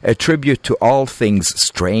 12th, a tribute to all things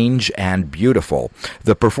strange and beautiful.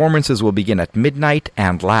 The performances will begin at midnight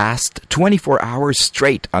and last 24 hours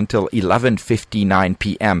straight until 11:59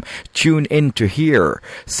 p.m. Tune in to hear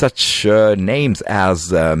such names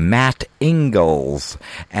as Matt Ingalls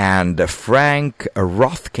and Frank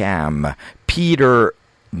Rothkam, Peter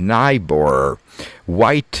Nybor,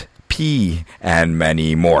 White P, and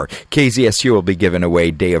many more. KZSU will be giving away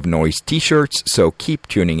Day of Noise t-shirts, so keep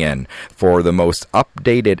tuning in. For the most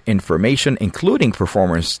updated information, including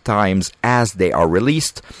performance times as they are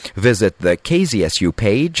released, visit the KZSU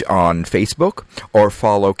page on Facebook or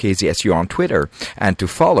follow KZSU on Twitter. And to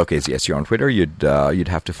follow KZSU on Twitter, you'd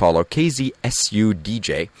have to follow KZSU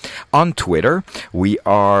DJ on Twitter. We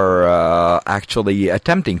are actually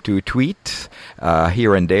attempting to tweet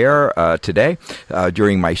here and there today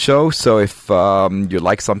during my show. So if you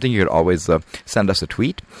like something, you could always send us a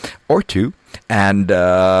tweet or two. And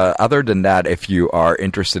other than that, if you are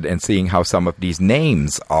interested in seeing how some of these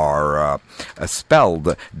names are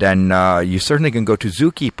spelled, then you certainly can go to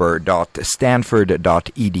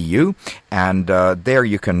zookeeper.stanford.edu, and there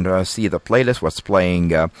you can see the playlist, what's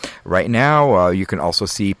playing right now. You can also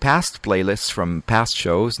see past playlists from past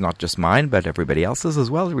shows, not just mine, but everybody else's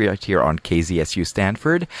as well, right here on KZSU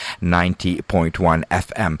Stanford 90.1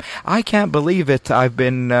 FM. I can't believe it. I've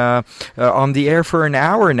been on the air for an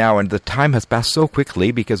hour now, and the time has passed so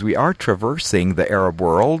quickly because we are traversing the Arab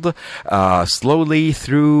world slowly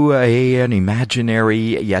through an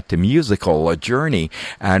imaginary yet musical journey,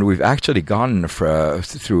 and we've actually gone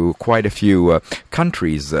through quite a few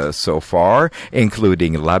countries so far,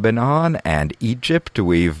 including Lebanon and Egypt.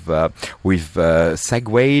 We've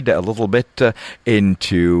segued a little bit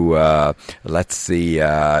into let's see,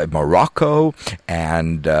 Morocco,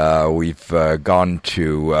 and we've gone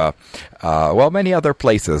to many other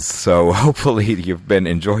places. So hopefully you've been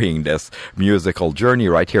enjoying this musical journey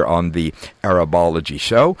right here on the Arabology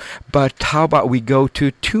show. But how about we go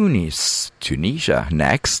to Tunisia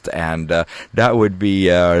next, and that would be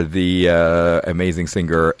the amazing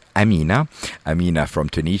singer Amina. Amina from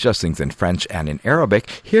Tunisia sings in French and in Arabic.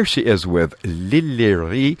 Here she is with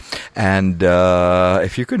Liliri, and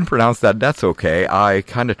if you couldn't pronounce that, that's okay. I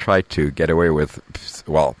kind of tried to get away with,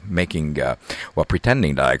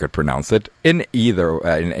 pretending that I could pronounce it. In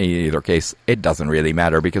either case, voice, it doesn't really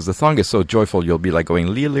matter because the song is so joyful, you'll be like going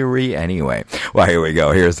Liliri anyway. Well, here we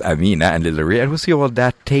go. Here's Amina and Liliri, and we'll see what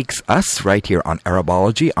that takes us right here on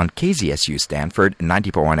Arabology on KZSU Stanford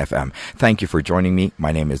 90.1 FM. Thank you for joining me.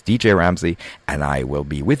 My name is DJ Ramsey, and I will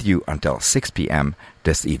be with you until 6 p.m.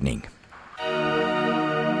 this evening.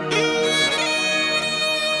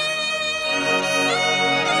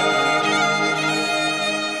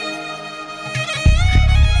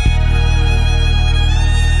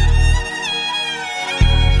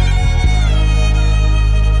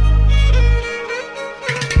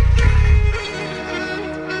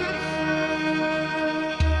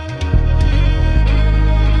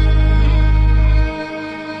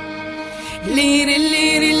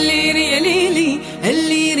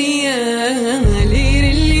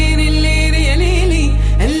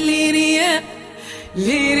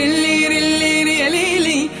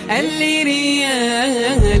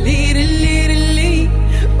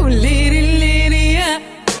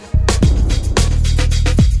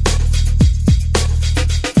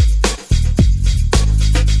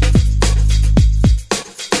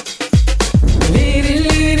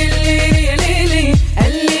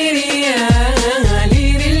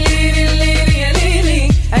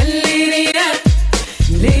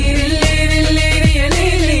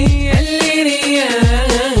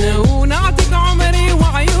 ونعطيك عمري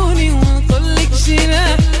وعيوني ونقول لك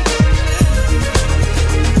شنا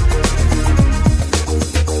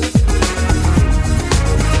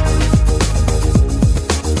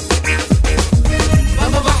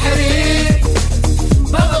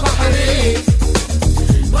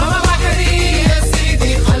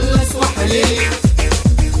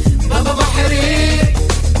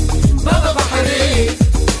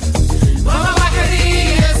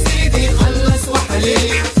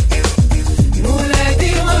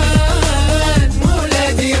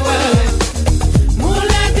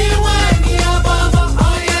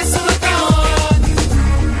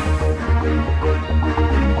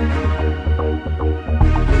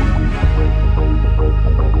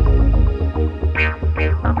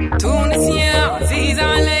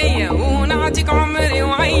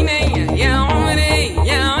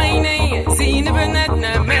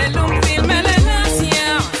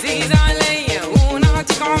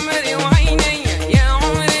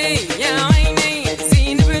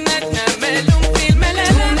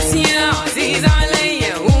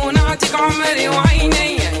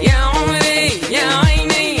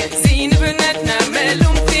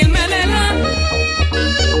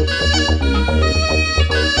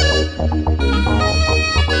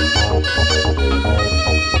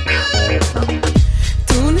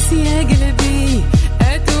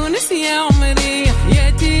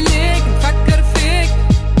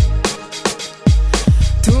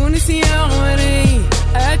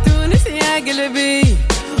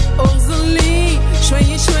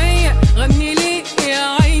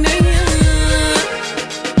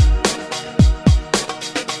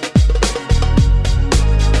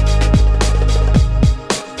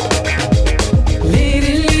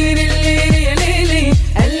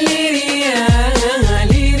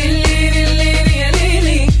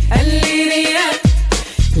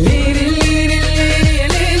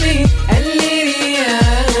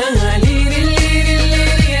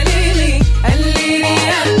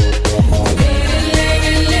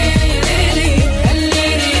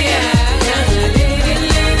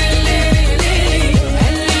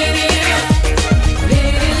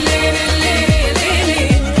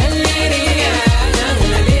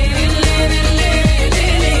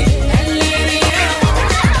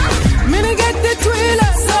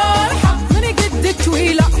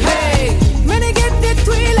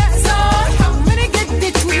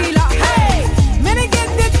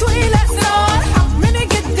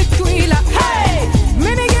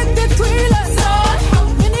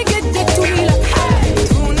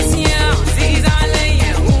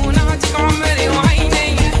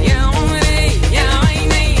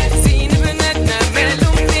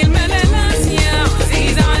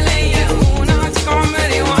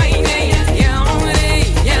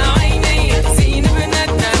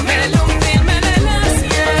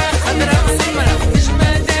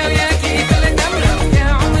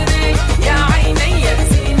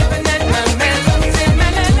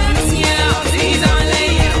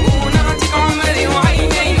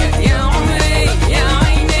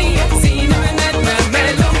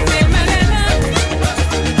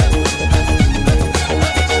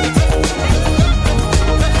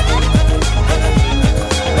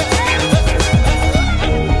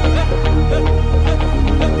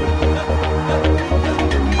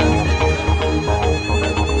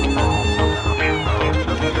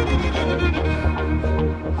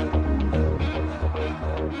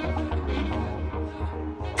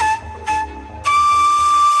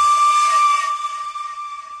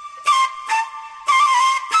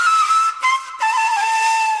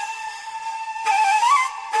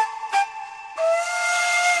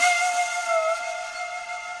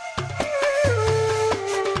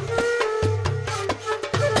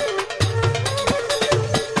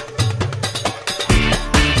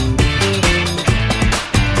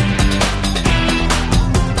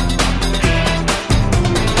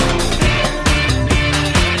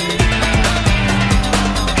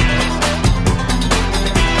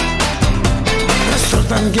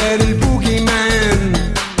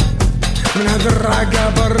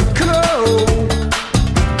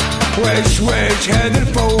هاد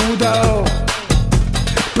الفوضى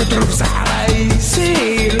بترو في صحراء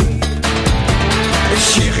يسير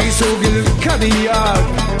الشيخ يسوق الكادياك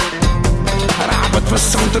رعبت في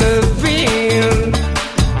السنتر فيل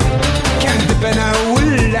كان دبنا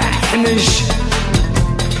ولا حنش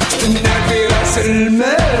استنى في راس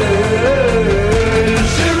المال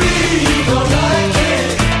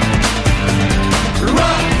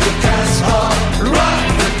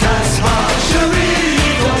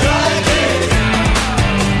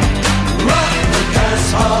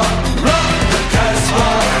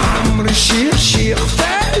الشيخ شيخ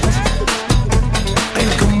فات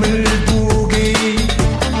قلكم البوقي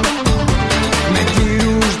ما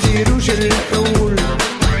ديروش الحول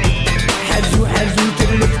حزو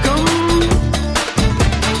تلفكم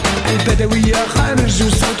البدوية خرجوا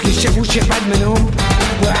صوت كي شافوا شي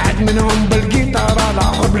واحد منهم بالقيطارة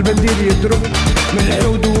الآخر بالبندير يضرب من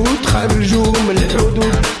الحدود خرجوا من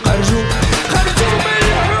الحدود خرجوا من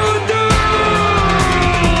الحدود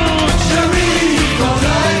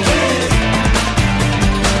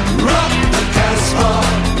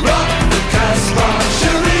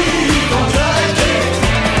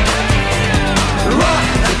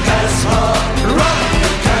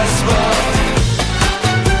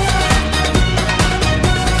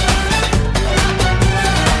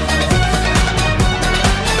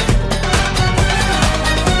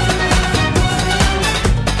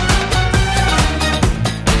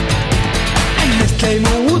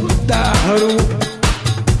يموت ظهره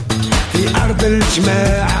في أرض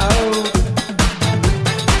الجماعة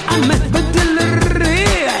أما تبدل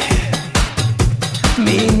الريح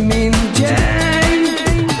مين جاي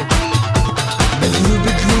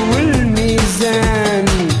بدلوا الميزان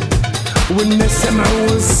والناس سمعوا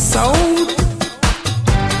الصوت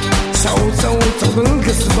صوت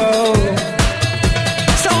القصبة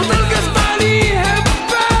صوت القصبة ليها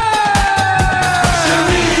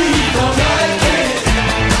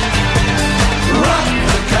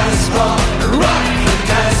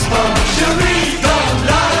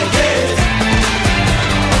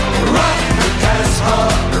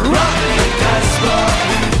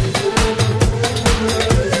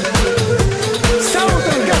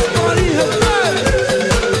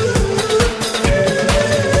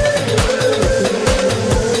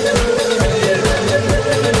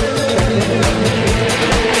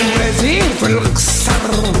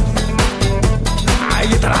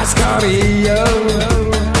العسكرية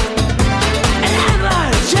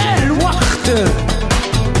الحرة جا الوقت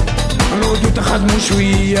نعودو تخدمو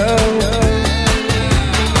شوية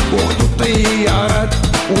وخدو الطيارات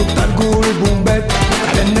وطلقوا البومبات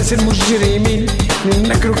على الناس المجرمين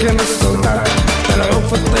نكرو كلام السلطات طلعوا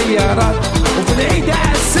في الطيارات وفي العيد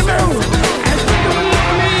سمعوا عزتوا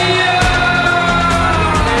الحمية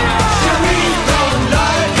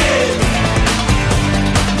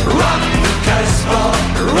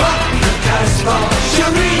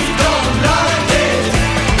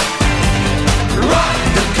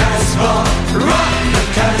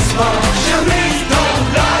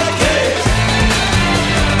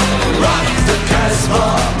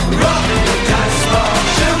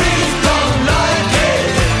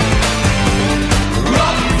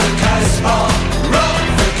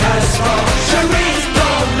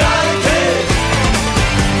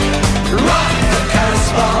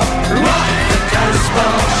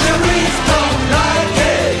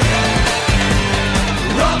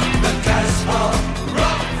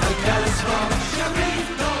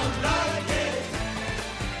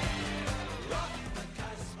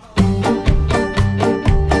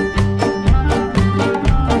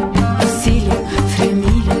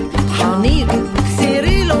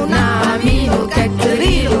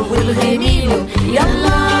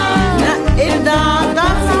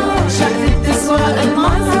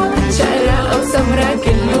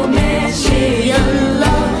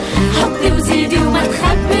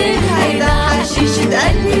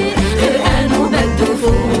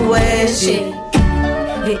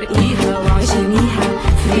رقيها وعجنيها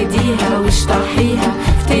فرديها واشطحيها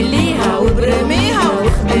فتليها وبرميها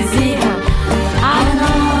واخبزيها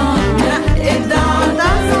عنا نقد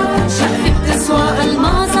عطازة شقفة تسوى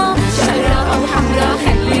المازة شقراء وحمرا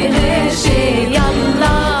خليها شي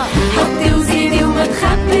يلا حطي وزيدي وما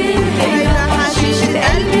تخبي هيدا حشيشة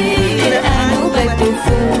قلبي قرقان وبده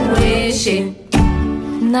فواشي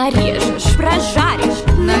нарежешь, прожаришь,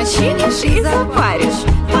 начинишь и запаришь,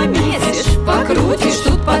 помесишь, покрутишь,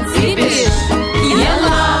 тут подсыпешь.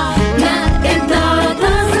 يلا نقد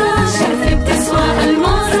عطازة شقفة بتسوى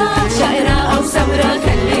المازة شقراء وسمرة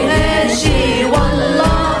خليها شي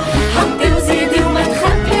والله حطي وزيدي وما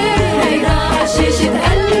تخبي هيدا حشيشة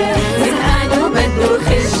قلبي قرقان وبده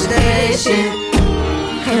خشداشي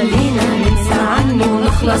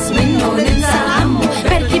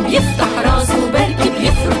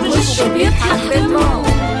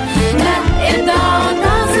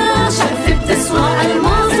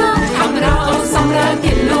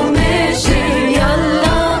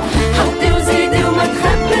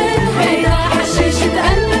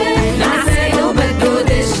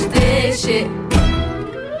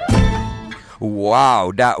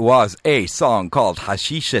Wow, that was a song called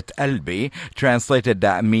Hashishat Albi. Translated,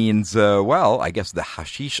 that means, well, I guess the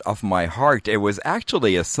hashish of my heart. It was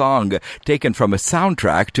actually a song taken from a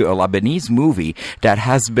soundtrack to a Lebanese movie that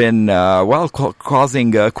has been,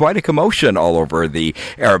 causing quite a commotion all over the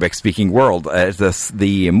Arabic-speaking world.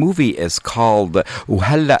 The movie is called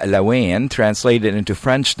Uhalla Lawain, translated into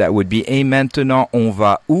French, that would be Et maintenant on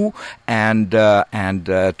va où? And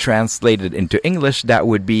translated into English, that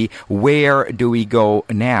would be Where Do We Go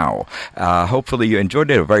Now? Hopefully you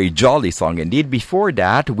enjoyed it. A very jolly song indeed. Before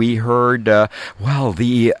that, we heard,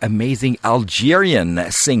 the amazing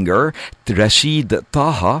Algerian singer Rachid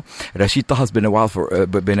Taha. Rachid Taha has been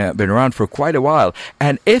been around for quite a while.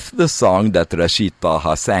 And if the song that Rachid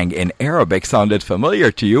Taha sang in Arabic sounded familiar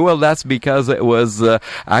to you, well, that's because it was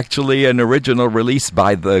actually an original release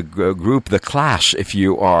by the group The Clash. If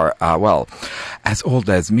you are, as old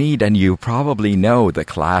as me, then you probably know The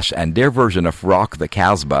Clash and their version of Rock the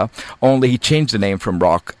Casbah. Only he changed the name from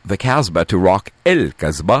Rock the Casbah to Rock El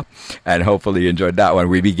Casbah. And hopefully you enjoyed that one.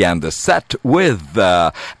 We began the set with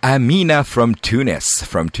Amina from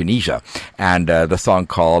Tunisia, and the song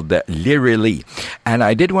called Lirili. And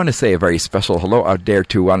I did want to say a very special hello out there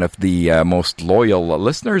to one of the most loyal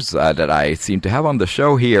listeners that I seem to have on the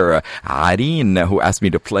show here, Areen, who asked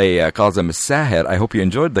me to play Kazem Sahir. I hope you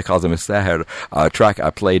enjoyed the Kazem Sahir track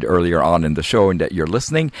I played earlier on in the show and that you're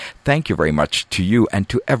listening. Thank you very much to you and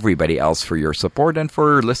to everybody else for your support and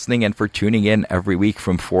for listening and for tuning in every week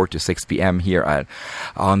from 4 to 6 p.m. here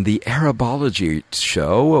on the Arabology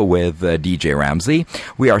show with DJ Ramsey.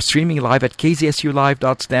 We are streaming live at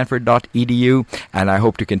kzsulive.stanford.edu, and I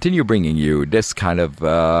hope to continue bringing you this kind of,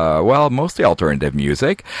 mostly alternative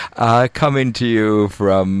music, coming to you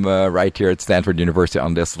from right here at Stanford University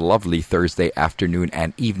on this lovely Thursday afternoon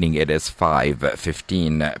and evening. It is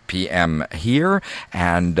 5:15 p.m. here,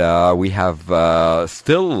 and we have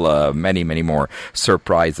still many more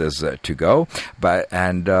surprises to go,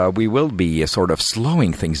 and we will be sort of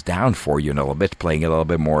slowing things down for you in a little bit, playing a little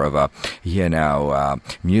bit more of a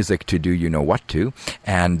music to do you know what to,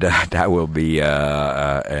 and that will be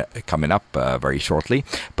coming up very shortly.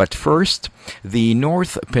 But first, the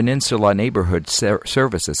North Peninsula Neighborhood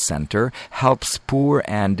Services Center helps poor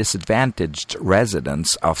and disadvantaged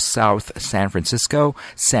residents of South San Francisco,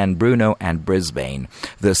 San Bruno, and Brisbane.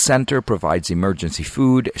 The center provides emergency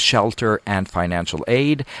food, shelter, and financial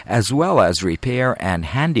aid, as well as repair and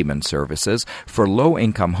handyman services for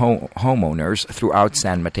low-income homeowners throughout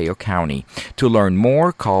San Mateo County. To learn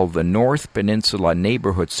more, call the North Peninsula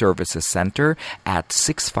Neighborhood Services Center at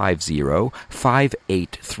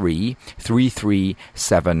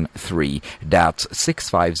 650-583-3373. That's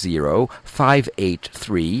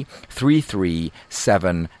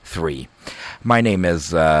 650-583-3373. My name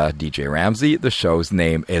is DJ Ramsey. The show's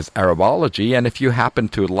name is Arabology, and if you happen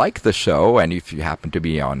to like the show, and if you happen to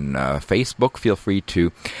be on Facebook, feel free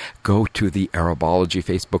to go to the Arabology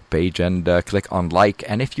Facebook page and click on like.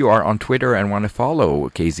 And if you are on Twitter and want to follow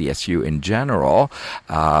KZSU in general,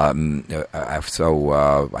 I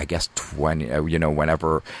guess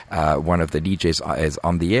whenever one of the DJs is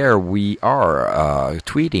on the air, we are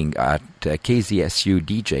tweeting at KZSU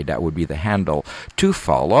DJ. That would be the handle to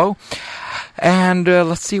follow. And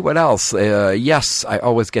let's see what else. Yes, I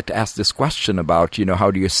always get to ask this question about,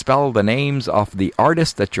 how do you spell the names of the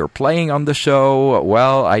artists that you're playing on the show?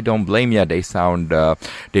 Well, I don't blame you. They don't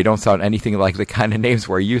sound anything like the kind of names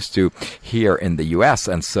we're used to here in the U.S.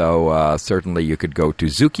 And so certainly you could go to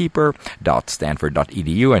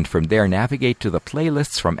zookeeper.stanford.edu and from there navigate to the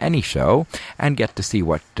playlists from any show and get to see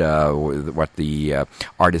what the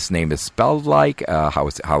artist name is spelled like, how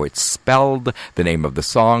it's spelled, the name of the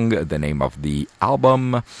song, the name of the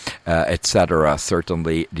album, etc.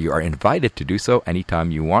 Certainly, you are invited to do so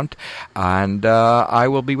anytime you want. And I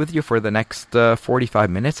will be with you for the next 45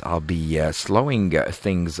 minutes. I'll be slowing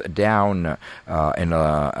things down in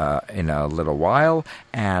a little while.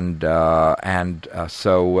 And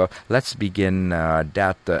so let's begin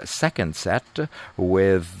that second set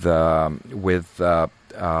with the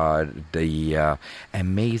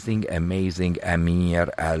amazing Amir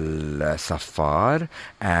Al-Safar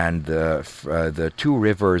and the Two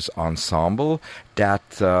Rivers Ensemble. That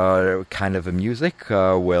kind of music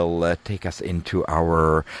will take us into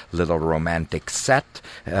our little romantic set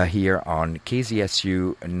here on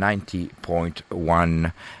KZSU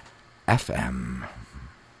 90.1 FM,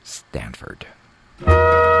 Stanford.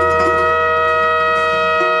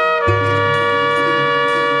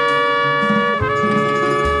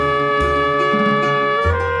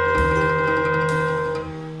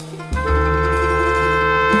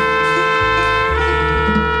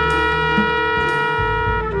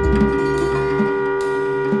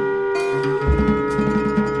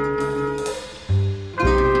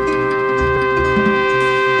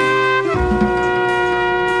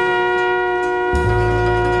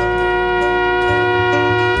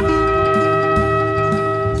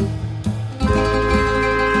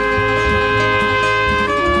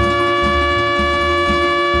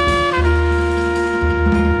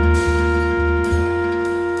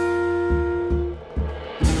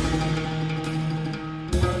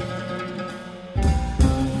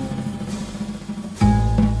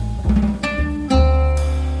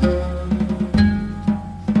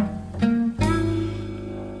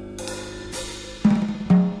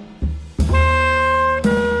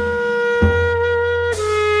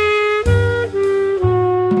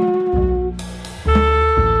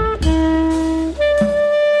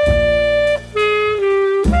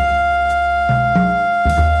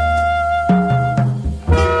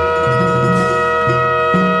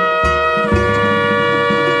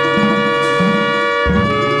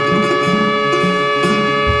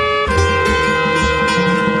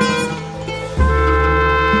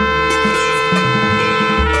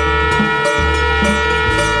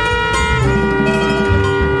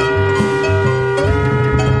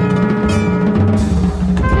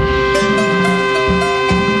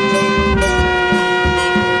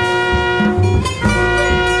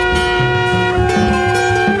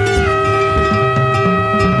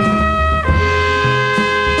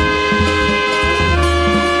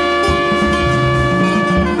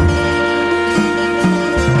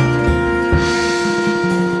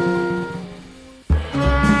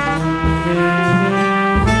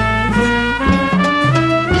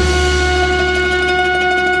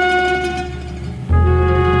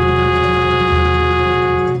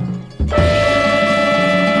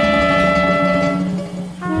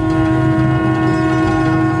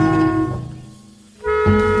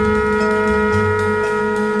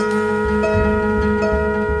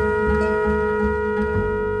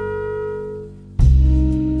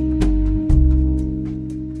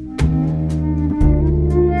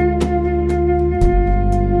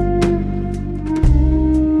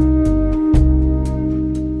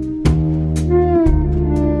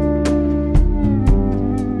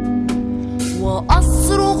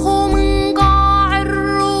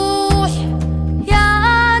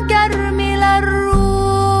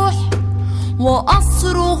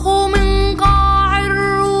 وأصرخ من قاع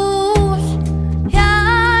الروح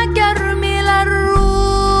يا كرمل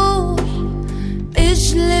الروح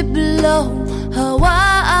اجلب له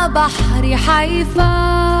هواء بحر حيفا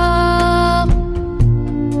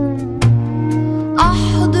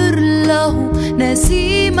أحضر له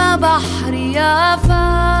نسيم بحر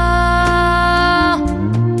يافا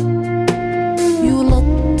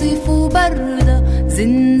يلطف برد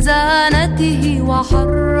زنزانته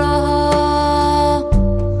وحرها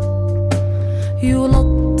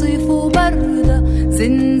يلطف برد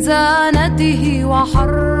زنزانته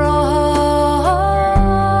وحرها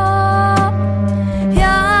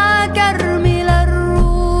يا كرمل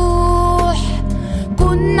الروح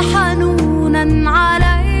كن حنونا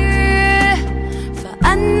عليه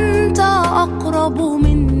فأنت أقرب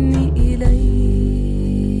مني إليه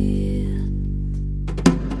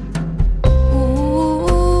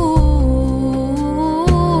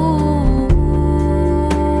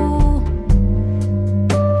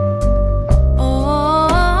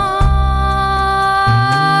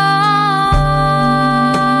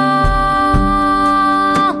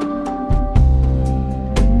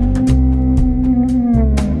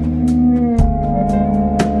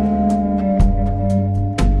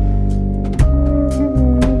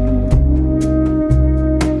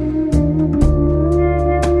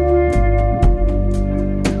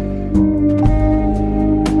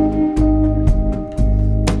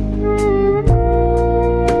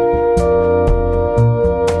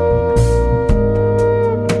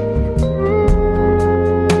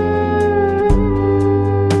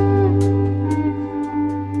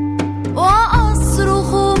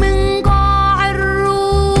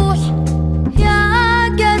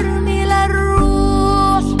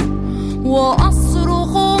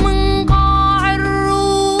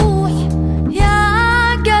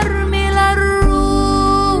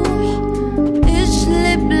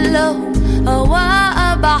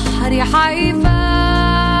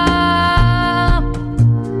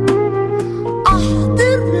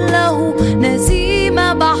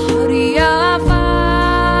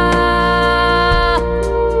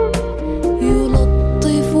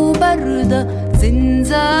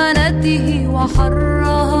زنزانته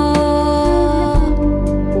وحرها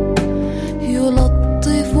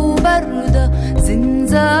يلطف برد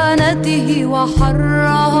زنزانته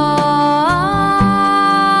وحرها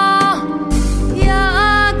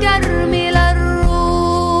يا كرمل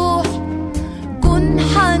الروح كن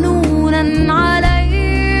حنونا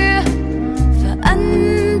عليه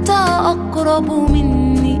فأنت أقرب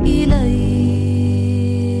مني إليه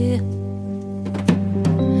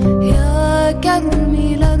يا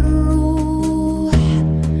كرمل الروح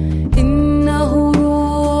إنه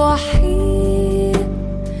روحي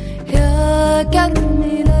يا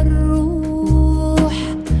كرمل الروح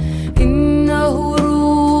إنه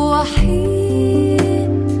روحي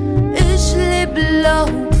اجلب له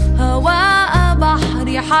هواء بحر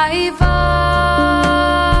حيفا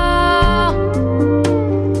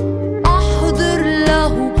أحضر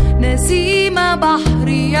له نسيم بحر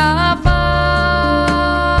يافا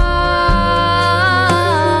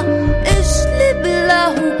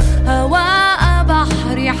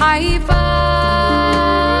حيفا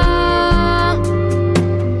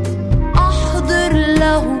أحضر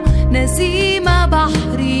له نسيم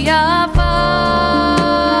بحر يافا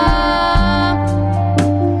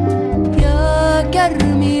يا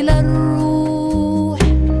كرمل الروح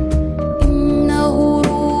إنه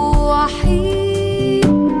روحي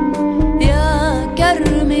يا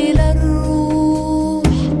كرمل الروح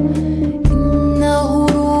إنه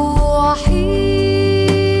روحي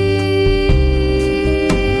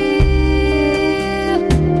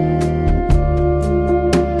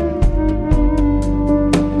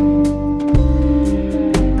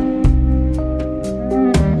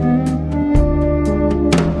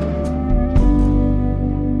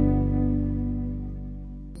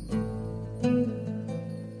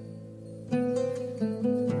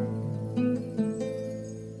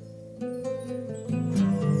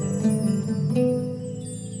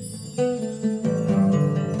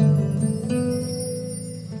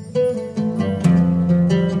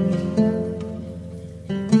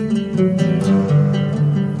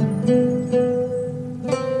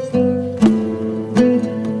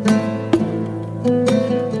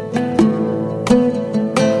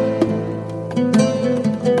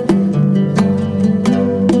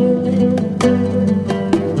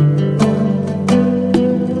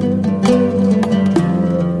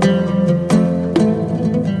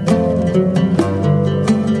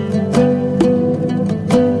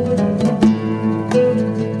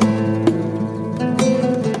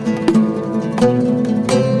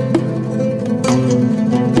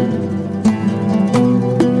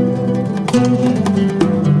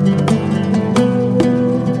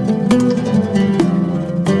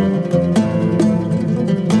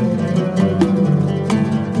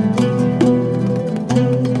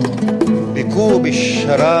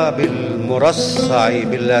الشراب المرصع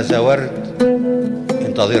باللازورد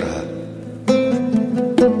انتظرها.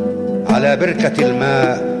 على بركة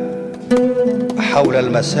الماء حول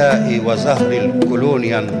المساء وزهر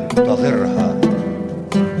الكولونيا انتظرها.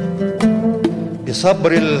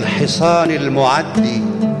 بصبر الحصان المعد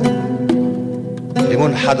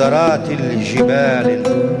لمنحدرات الجبال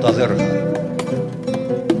انتظرها.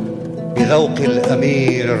 بذوق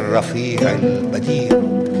الأمير الرفيع البديع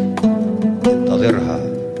انتظرها.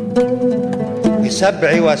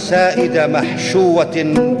 بسبع وسائد محشوة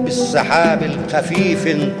بالسحاب الخفيف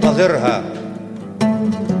انتظرها.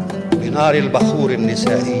 بنار البخور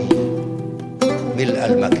النسائي ملء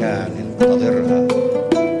المكان انتظرها.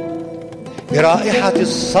 برائحة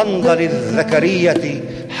الصندل الذكرية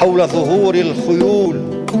حول ظهور الخيول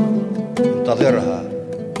انتظرها.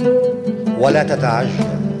 ولا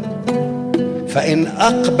تتعجل، فإن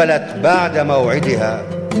أقبلت بعد موعدها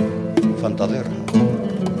فانتظرها،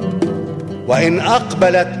 وإن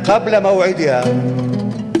أقبلت قبل موعدها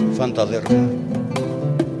فانتظرها.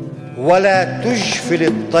 ولا تجفل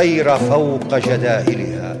الطير فوق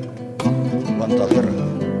جدائلها وانتظرها.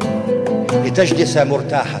 لتجلس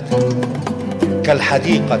مرتاحة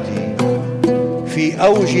كالحديقة في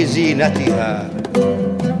أوج زينتها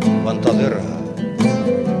وانتظرها.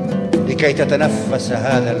 لكي تتنفس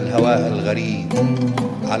هذا الهواء الغريب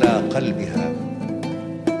على قلبها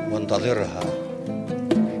وانتظرها.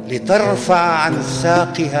 لترفع عن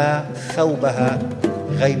ساقها ثوبها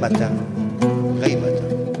غيمة غيمة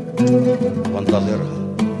وانتظرها.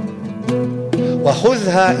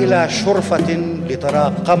 وخذها إلى شرفة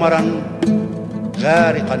لترى قمرا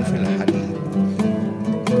غارقا في الحنين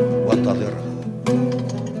وانتظرها.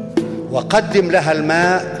 وقدم لها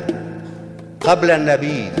الماء قبل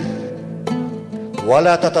النبيذ،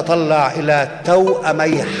 ولا تتطلع إلى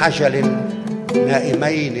توأمي حجل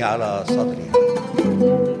نائمين على صدرها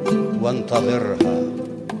وانتظرها.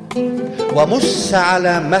 ومس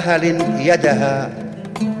على مهل يدها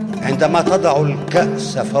عندما تضع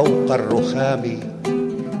الكأس فوق الرخام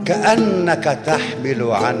كأنك تحمل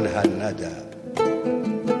عنها الندى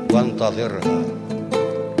وانتظرها.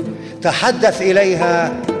 تحدث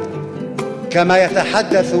إليها كما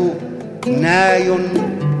يتحدث ناي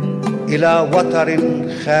إلى وتر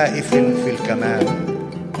خائف في الكمان،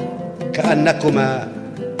 كأنكما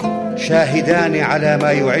شاهدان على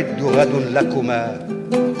ما يعد غد لكما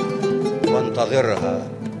وانتظرها.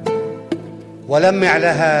 ولمع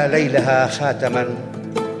لها ليلها خاتما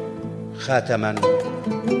خاتما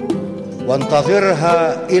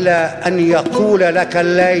وانتظرها إلى أن يقول لك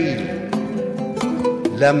الليل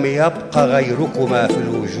لم يبق غيركما في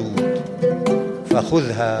الوجود.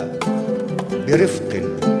 فخذها برفق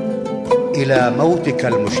إلى موتك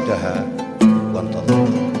المشتهى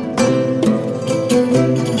وانتظرها.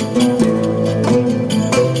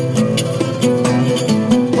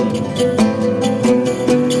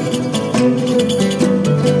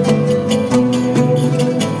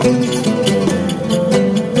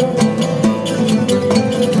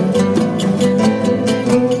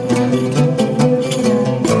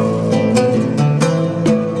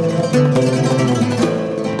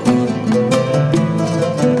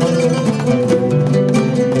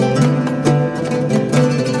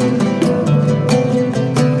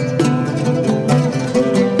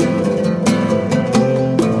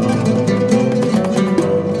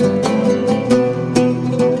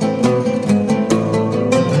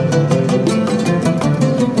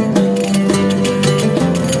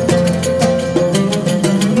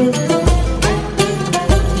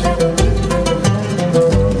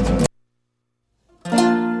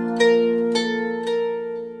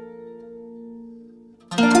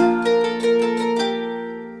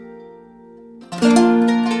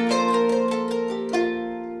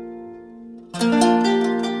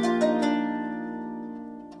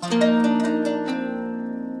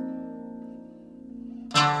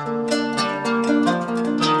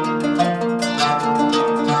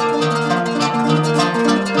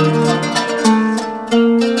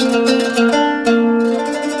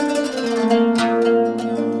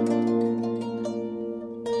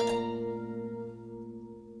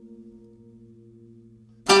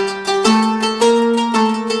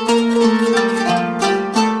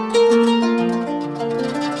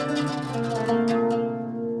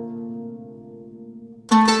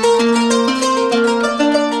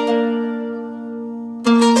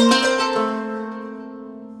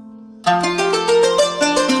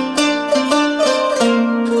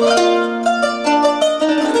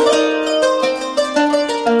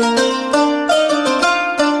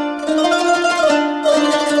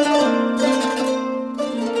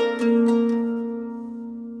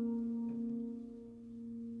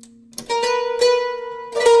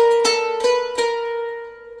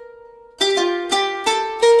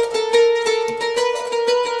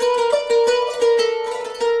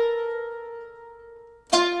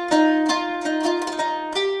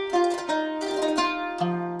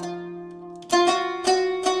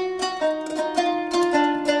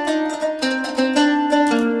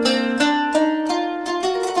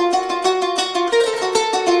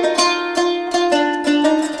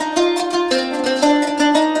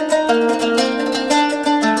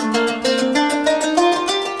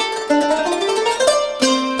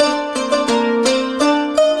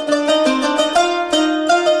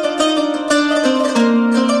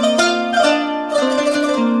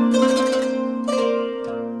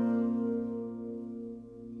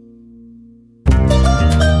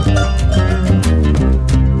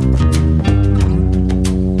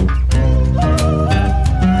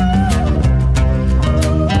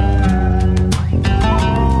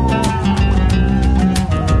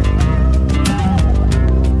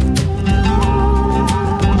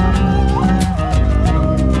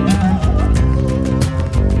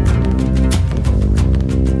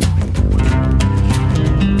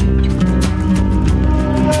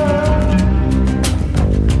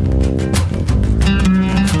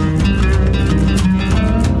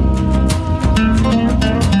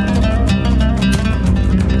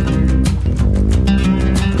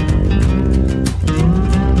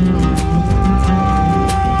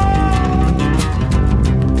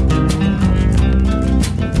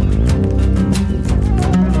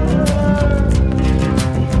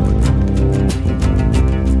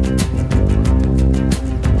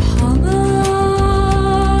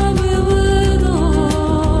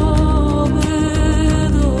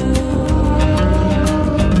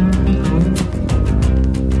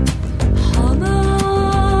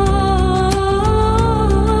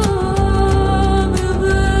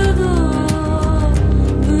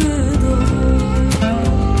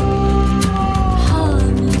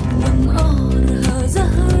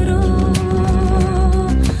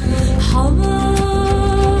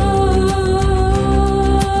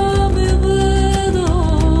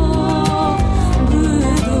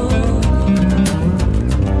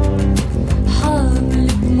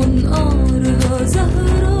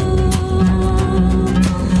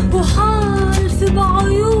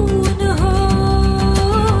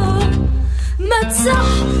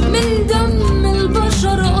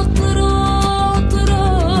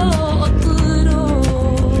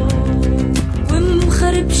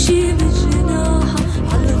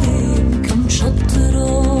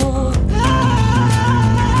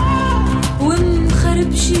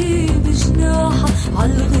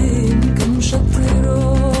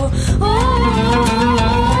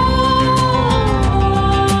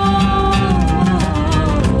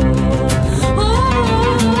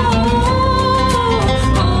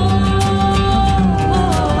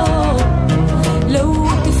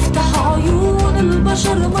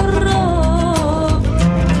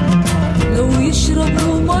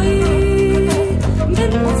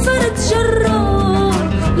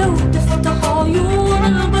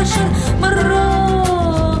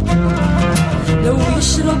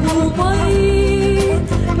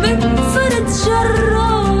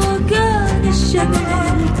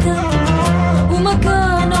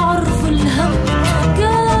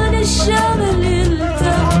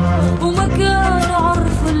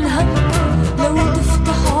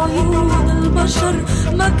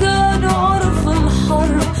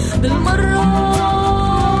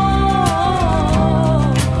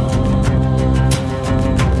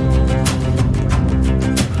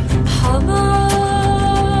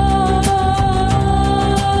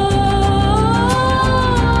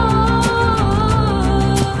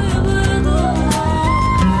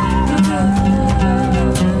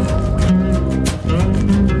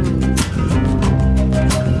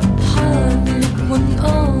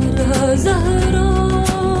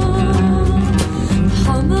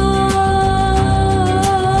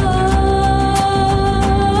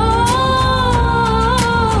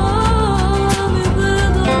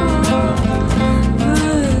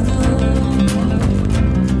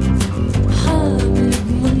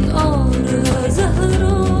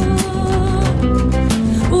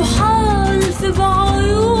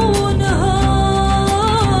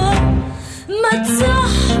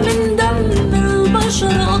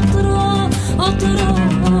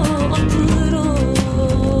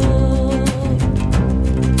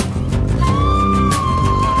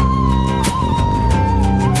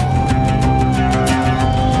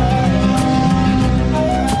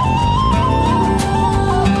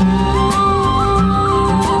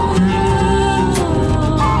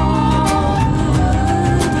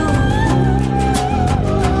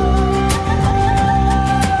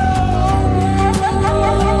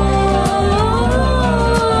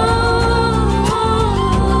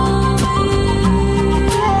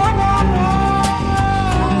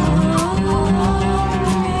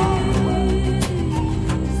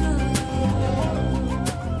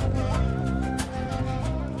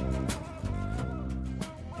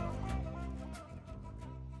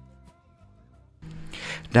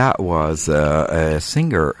 That was a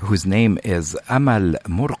singer whose name is Amal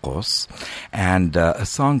Murqos, and a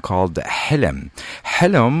song called Hilm.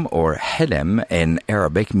 Hilm or Hilm in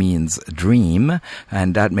Arabic means dream,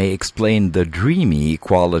 and that may explain the dreamy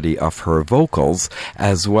quality of her vocals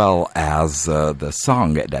as well as the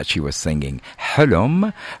song that she was singing.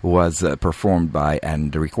 Hilm was performed by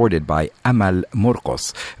and recorded by Amal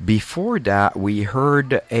Murqos. Before that, we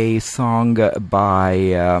heard a song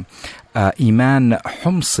by Iman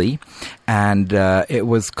Humsi, and it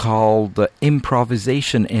was called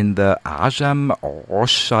Improvisation in the Ajam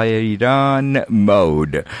Oshairan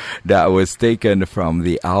Mode. That was taken from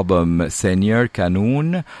the album Seigneur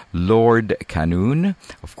Kanoun, Lord Kanoun.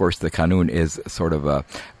 Of course, the Kanoun is sort of a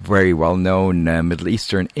very well-known Middle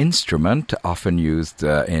Eastern instrument, often used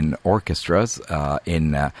in orchestras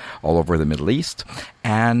in all over the Middle East.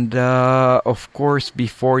 And, of course,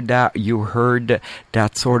 before that, you heard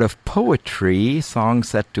that sort of poetry, song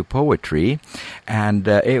set to poetry. And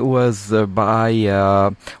it was by,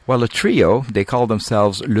 a trio. They call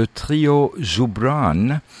themselves Le Trio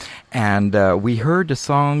Joubran. And we heard a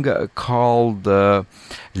song called À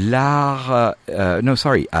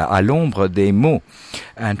l'ombre des mots.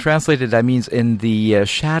 And translated, that means in the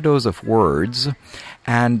shadows of words.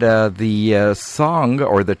 And the song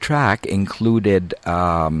or the track included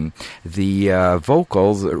the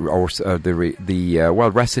vocals or the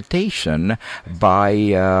recitation by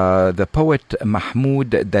the poet Mahmoud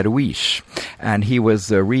Darwish, and he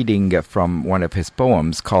was reading from one of his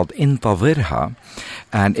poems called Intadhirha,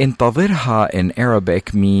 and Intadhirha in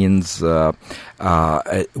Arabic means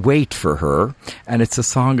wait for her, and it's a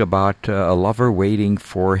song about a lover waiting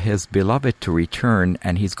for his beloved to return,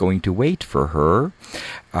 and he's going to wait for her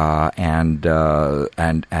and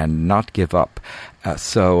not give up.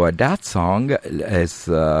 So that song is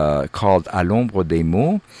called À l'ombre des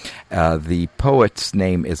mots. The poet's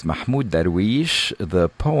name is Mahmoud Darwish. The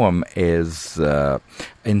poem is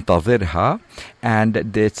Intadhirha, and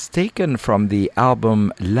it's taken from the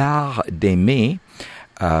album L'Art d'Aimer,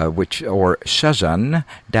 or Shajan.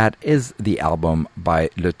 That is the album by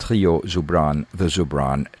Le Trio Joubran, the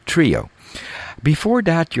Joubran Trio. Before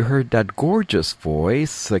that, you heard that gorgeous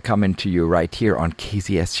voice coming to you right here on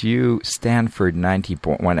KZSU Stanford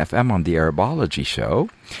 90.1 FM on the Arabology show.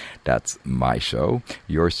 That's my show,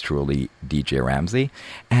 yours truly, DJ Ramsey.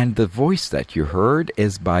 And the voice that you heard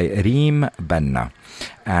is by Reem Banna.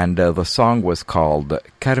 And the song was called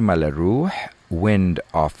Karmal Ruh, Wind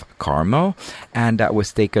of Carmel, and that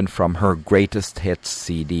was taken from her greatest hits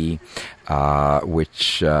CD,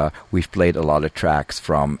 which we've played a lot of tracks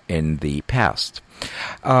from in the past.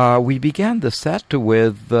 We began the set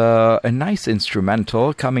with a nice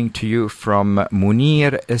instrumental coming to you from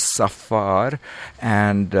Munir Safar,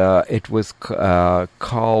 and it was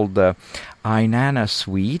called Ainana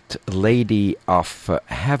Suite, Lady of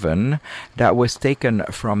Heaven. That was taken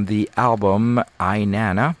from the album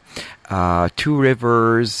Ainana, Two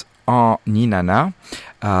Rivers en Ninana,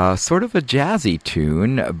 sort of a jazzy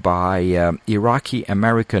tune by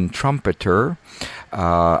Iraqi-American trumpeter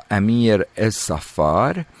Amir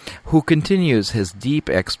El-Safar, who continues his deep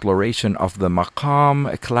exploration of the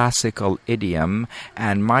maqam, classical idiom,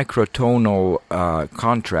 and microtonal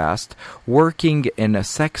contrast, working in a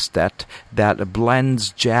sextet that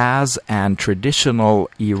blends jazz and traditional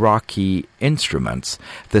Iraqi instruments.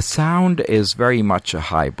 The sound is very much a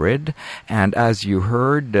hybrid, and as you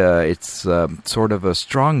heard, it's sort of a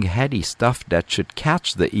strong, heady stuff that should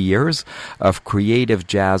catch the ears of creative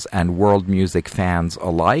jazz and world music fans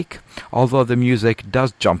alike, although the music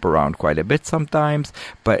does jump around quite a bit sometimes.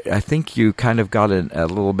 But I think you kind of got a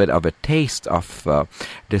little bit of a taste of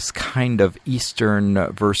this kind of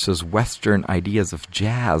Eastern versus Western ideas of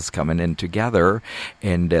jazz coming in together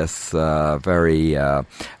in this very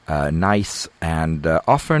nice and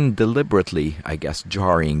often deliberately, I guess,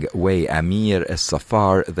 jarring way. Amir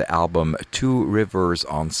El-Safar, the album Two Rivers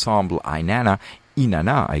Ensemble Inanna,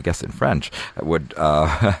 I guess in French, would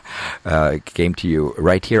came to you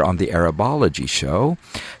right here on the Arabology show,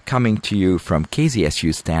 coming to you from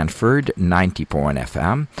KZSU Stanford 90.1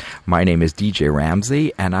 FM. My name is DJ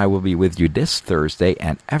Ramsey, and I will be with you this Thursday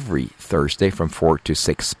and every Thursday from 4 to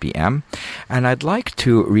 6 p.m. And I'd like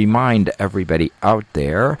to remind everybody out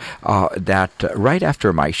there that right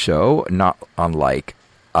after my show, not unlike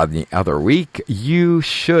the other week, you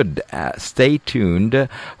should stay tuned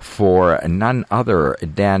for none other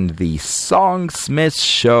than the Songsmith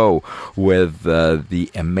Show with the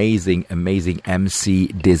amazing MC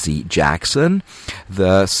Dizzy Jackson.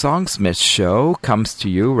 The Songsmith Show comes to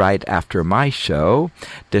you right after my show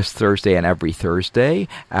this Thursday and every Thursday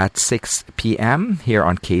at 6 p.m. here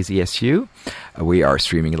on KZSU. We are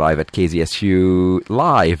streaming live at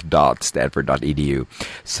kzsulive.stanford.edu.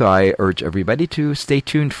 So I urge everybody to stay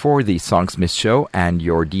tuned for the Songsmith Show and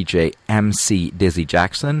your DJ MC Dizzy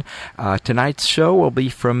Jackson. Tonight's show will be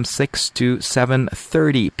from 6 to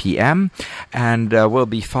 7:30 p.m. and will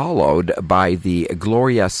be followed by the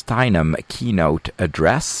Gloria Steinem keynote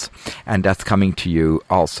address, and that's coming to you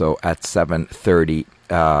also at 7:30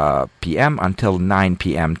 p.m. until 9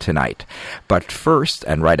 p.m. tonight. But first,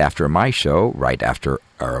 and right after my show, right after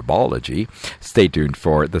Arabology, stay tuned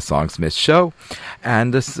for the Songsmith Show,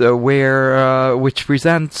 and this which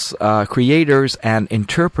presents creators and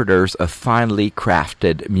interpreters of finely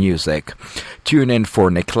crafted music. Tune in for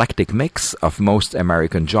an eclectic mix of most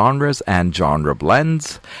American genres and genre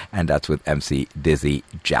blends, and that's with MC Dizzy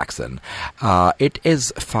Jackson. It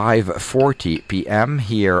is 5:40 p.m.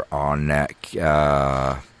 here on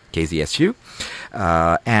KZSU.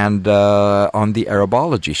 And on the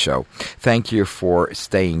Arabology Show. Thank you for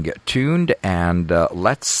staying tuned, and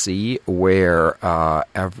let's see where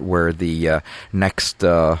the next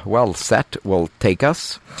set will take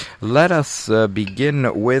us. Let us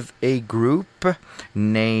begin with a group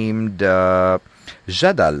named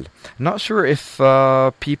Jadal. Not sure if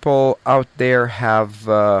people out there have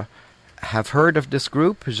heard of this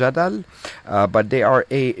group, Jadal, but they are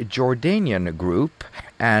a Jordanian group.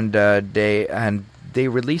 And they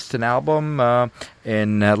released an album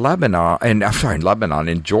in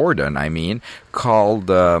Jordan,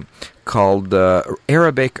 called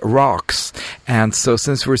Arabic Rocks. And so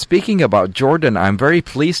since we're speaking about Jordan, I'm very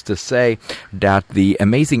pleased to say that the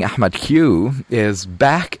amazing Ahmed Q is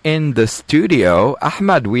back in the studio.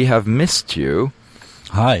 Ahmed, we have missed you.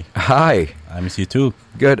 Hi. Hi. I miss you too.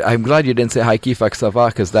 Good. I'm glad you didn't say Hi Kifak Sava,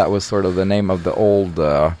 because that was sort of the name of the old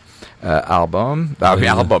program.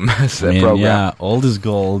 Yeah, old is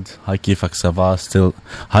gold. Hi Kifak Sava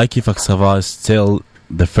is still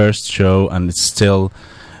the first show, and it's still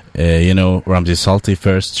Ramzi Salty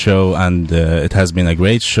first show, and it has been a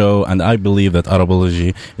great show, and I believe that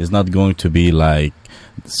Arabology is not going to be like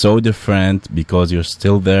so different, because you're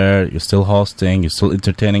still there, you're still hosting, you're still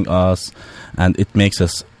entertaining us, and it makes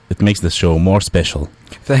the show more special.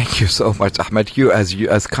 Thank you so much, Ahmed. You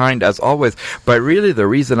as kind as always. But really, the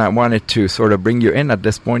reason I wanted to sort of bring you in at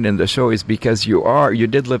this point in the show is because you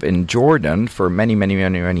did live in Jordan for many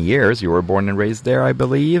years. You were born and raised there, I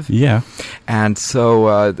believe. Yeah. And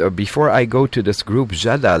so before I go to this group,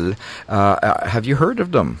 Jadal, have you heard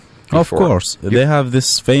of them before? Of course. They have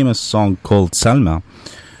this famous song called Salma.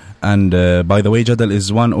 And by the way, Jadal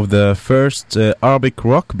is one of the first Arabic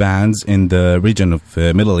rock bands in the region of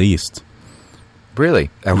Middle East. Really?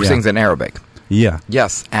 Who sings in Arabic? Yeah.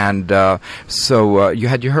 Yes. And so you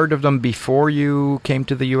heard of them before you came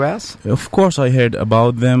to the U.S.? Of course I heard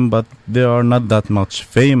about them, but they are not that much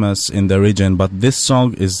famous in the region. But this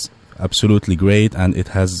song is absolutely great, and it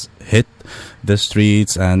has hit the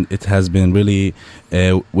streets, and it has been really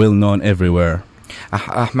well known everywhere.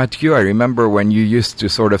 Ahmed Q, I remember when you used to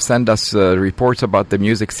sort of send us reports about the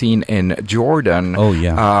music scene in Jordan. Oh,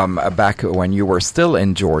 yeah. Back when you were still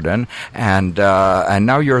in Jordan, and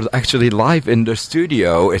now you're actually live in the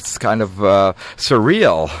studio. It's kind of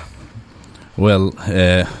surreal. Well,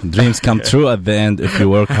 dreams come true at the end if you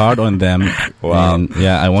work hard on them. Wow. And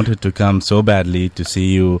I wanted to come so badly to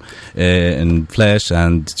see you in flesh,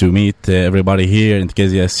 and to meet everybody here in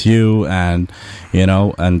KZSU, and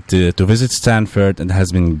to visit Stanford. It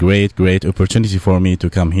has been great opportunity for me to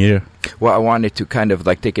come here. Well, I wanted to kind of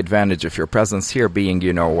take advantage of your presence here, being,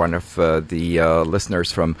 one of the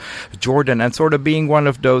listeners from Jordan, and sort of being one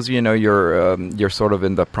of those, you're sort of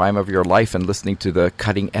in the prime of your life and listening to the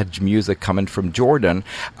cutting edge music coming from Jordan.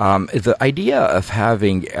 The idea of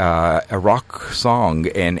having a rock song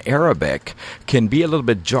in Arabic can be a little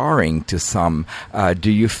bit jarring to some. Do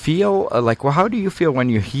you feel how do you feel when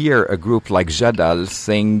you hear a group like Jadal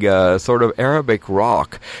sing sort of Arabic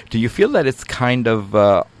rock? Do you feel that it's kind of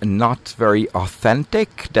not very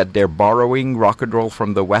authentic, that they're borrowing rock and roll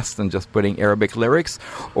from the West and just putting Arabic lyrics?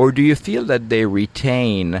 Or do you feel that they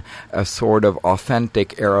retain a sort of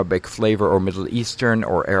authentic Arabic flavor, or Middle Eastern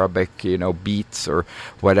or Arabic, beats or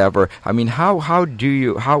whatever? I mean, how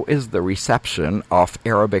is the reception of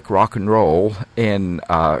Arabic rock and roll in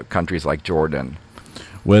countries like Jordan?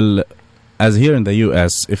 Well, as here in the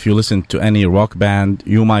U.S., if you listen to any rock band,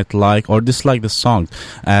 you might like or dislike the song.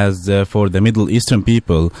 As for the Middle Eastern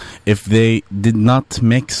people, if they did not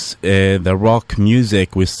mix the rock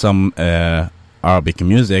music with some Arabic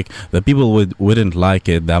music, the people wouldn't like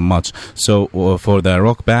it that much. So for the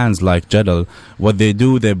rock bands like Jadal, what they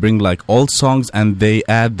do, they bring old songs and they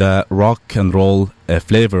add the rock and roll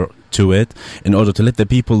flavor to it in order to let the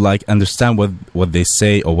people like understand what they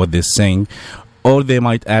say or what they sing. Or they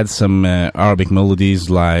might add some Arabic melodies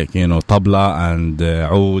like, you know, tabla and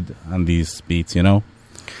oud and these beats, you know.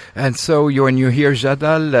 And so when you hear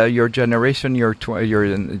Jadal, your generation, your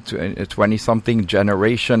 20-something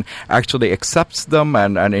generation actually accepts them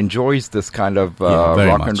and enjoys this kind of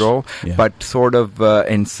rock and roll, but sort of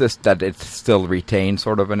insists that it still retains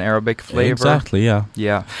sort of an Arabic flavor. Exactly, yeah.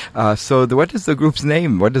 Yeah. So what is the group's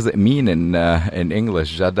name? What does it mean in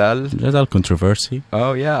English? Jadal? Jadal, controversy.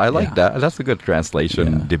 Oh, yeah, I like that. That's a good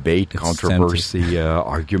translation. Yeah. Debate, it's controversy,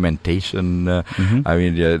 argumentation. I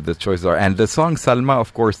mean, the choices are... And the song Salma,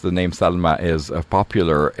 of course, the name Salma is a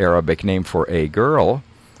popular Arabic name for a girl.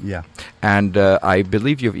 Yeah. And I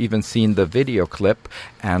believe you've even seen the video clip.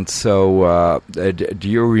 And so do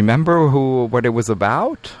you remember what it was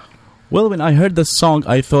about? Well, when I heard the song,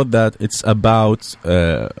 I thought that it's about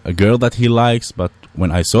a girl that he likes, but when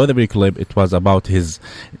I saw the video clip, it was about his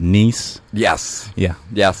niece. Yes. Yeah.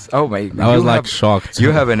 Yes. Oh, my. I was like shocked.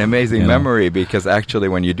 You have an amazing memory because actually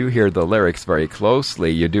when you do hear the lyrics very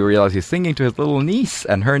closely, you do realize he's singing to his little niece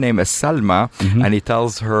and her name is Salma and he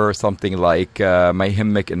tells her something like ما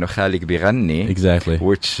يهمك إنه خالك بيغني. Exactly.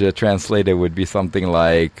 Which translated would be something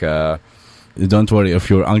like... don't worry if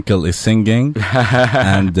your uncle is singing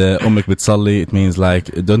and ummek bتصلي, it means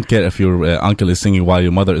like don't care if your uncle is singing while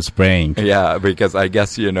your mother is praying. Yeah, because I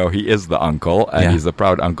guess, you know, he is the uncle and he's a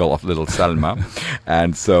proud uncle of little Salma.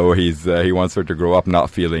 And so he wants her to grow up not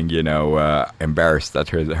feeling, you know, embarrassed that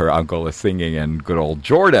her uncle is singing in good old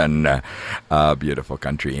Jordan. Beautiful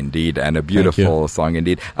country indeed, and a beautiful song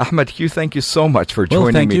indeed. Ahmed Q, thank you so much for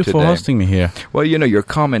joining me today. Thank you for hosting me here. Well, you know, your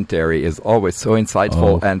commentary is always so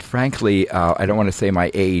insightful and frankly, I don't want to say my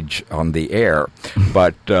age on the air,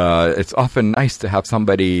 but it's often nice to have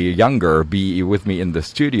somebody younger be with me in the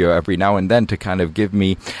studio every now and then to kind of give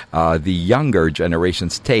me the younger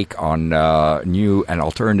generation's take on new and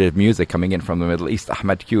alternative music coming in from the Middle East.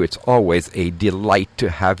 Ahmed Q, it's always a delight to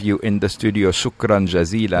have you in the studio. Shukran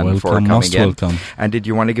jazilan for coming in. Welcome. And did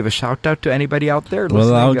you want to give a shout out to anybody out there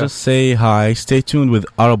listening? Well, I'll just say hi. Stay tuned with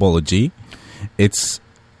Arabology. It's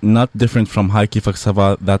not different from Hi Kifak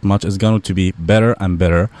Sava that much. It's going to be better and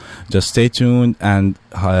better. Just stay tuned, and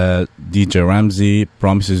DJ Ramsey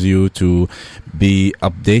promises you to be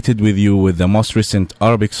updated with you with the most recent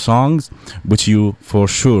Arabic songs, which you for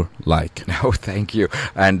sure like. Oh, thank you.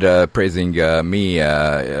 And praising me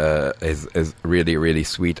is really, really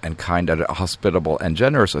sweet and kind and hospitable and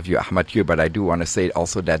generous of you, Ahmed Q. But I do want to say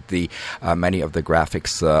also that the many of the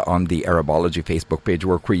graphics on the Arabology Facebook page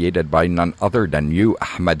were created by none other than you,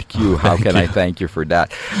 Ahmed Q. How can I thank you for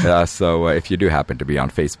that? So if you do happen to be on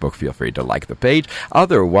Facebook, feel free to like the page.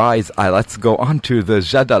 Otherwise, let's go on to the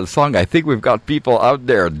Jadal song. I think we've got people out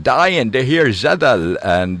there dying to hear Jadal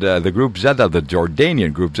and the group Jadal, the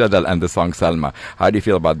Jordanian group Jadal, and the song Salma. How do you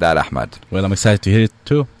feel about that, Ahmed? Well, I'm excited to hear it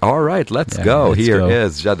too. All right, let's go. Here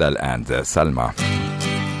is Jadal and Salma.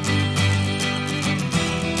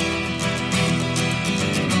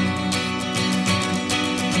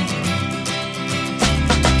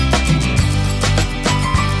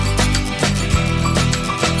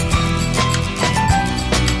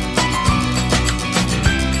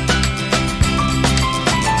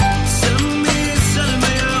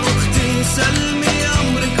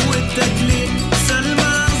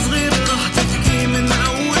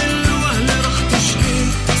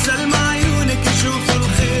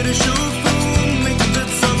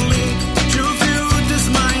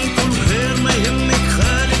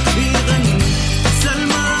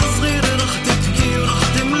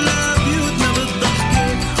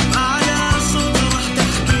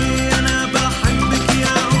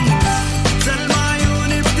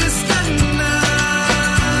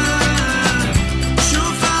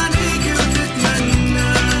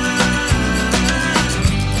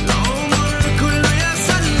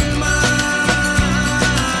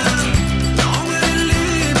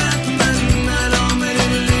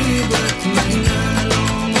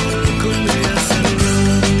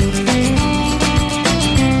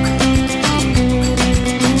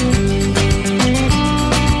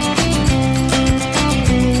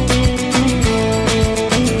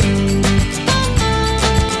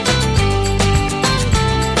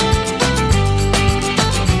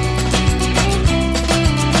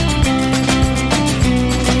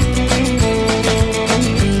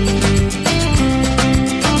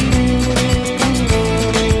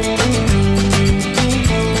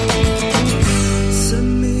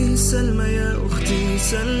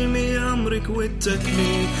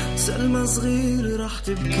 سلمى صغير راح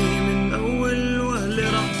تبكي من أول وهلة اللي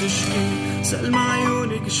راح تشكي. سلمى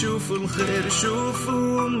عيونك شوفوا الخير،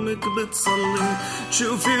 شوفوا أمك بتصلي،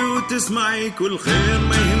 تشوفي وتسمعي كل خير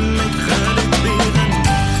ما يهمك خالد بيغني.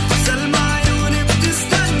 سلمى عيوني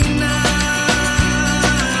بتستنى،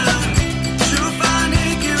 شوف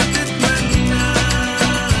عينيكي وتتمنى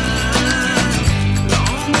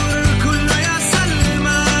العمر كله يا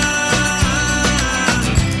سلمى،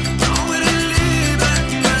 العمر اللي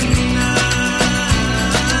بتمنى.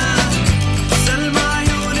 سلمى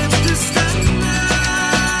عيوني بتستنى،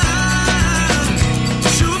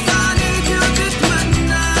 شوف عينيكي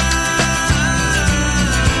وتتمنى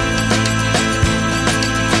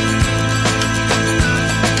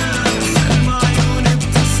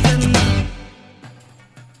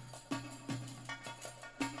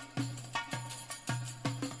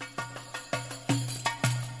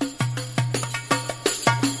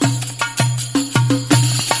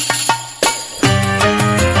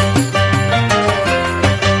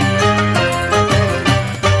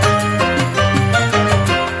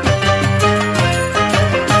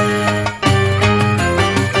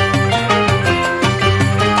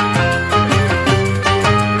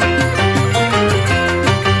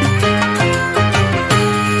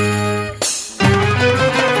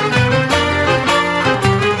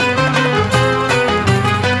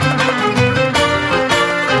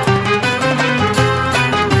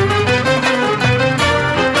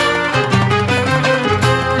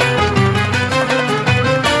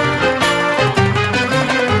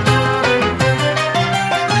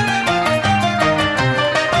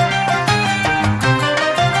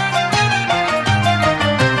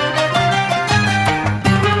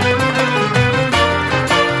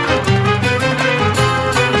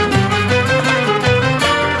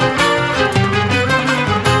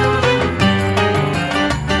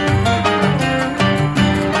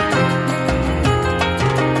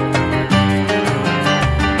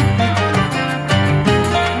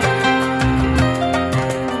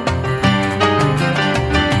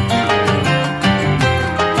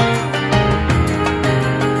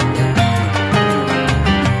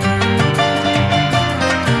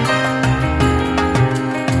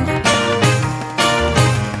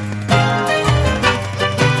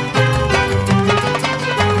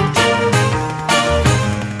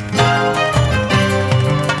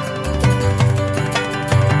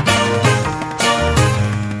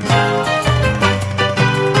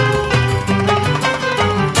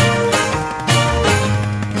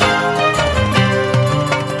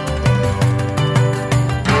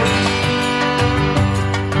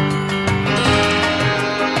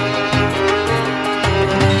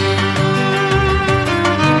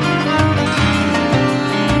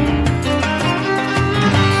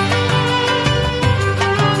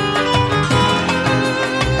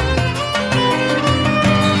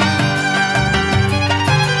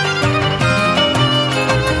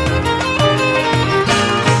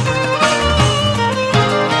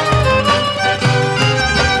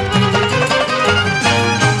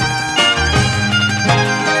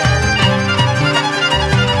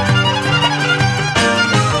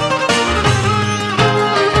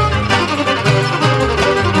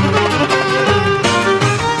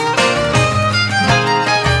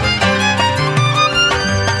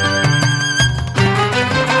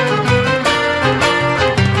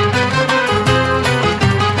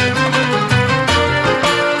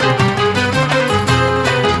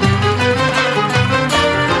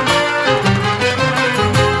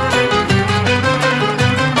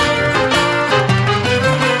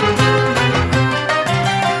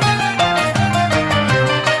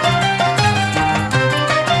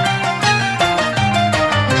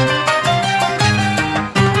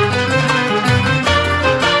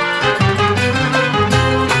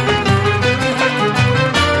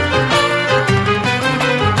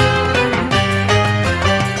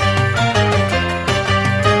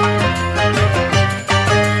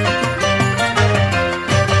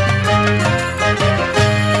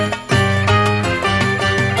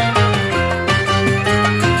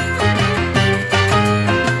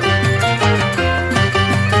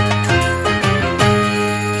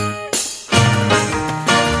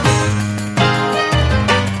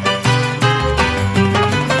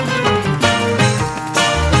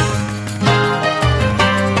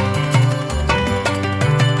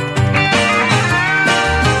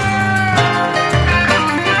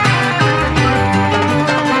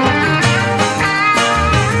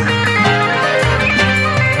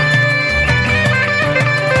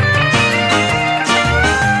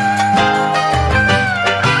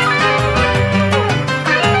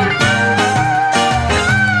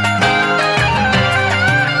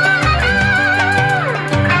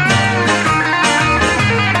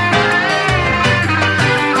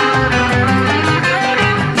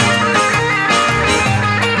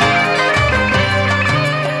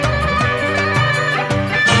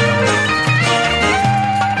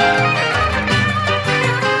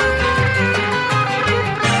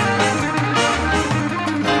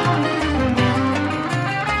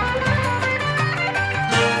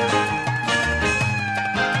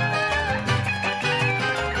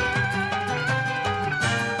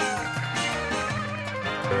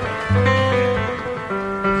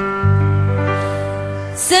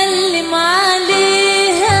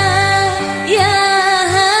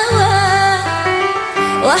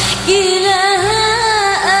واحكي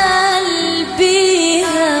لها قلبي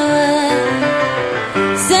هواك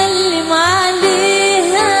سلم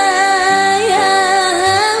عليها يا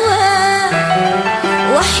هواك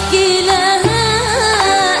واحكي لها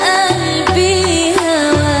قلبي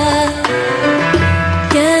هواك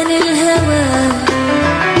كان الهوى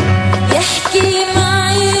يحكي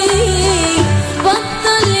معي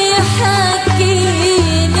بطل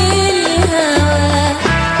يحكيني الهوى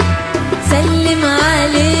سلم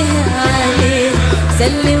عليها عليه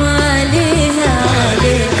سلم عليها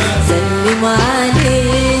عليه سلم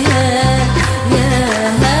عليها يا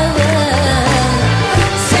هوى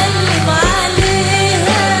سلم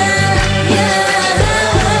عليها يا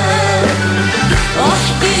هوى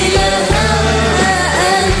واحكي لها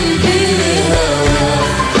قلبي هوى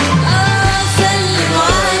سلم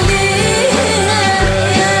عليها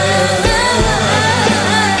يا هوى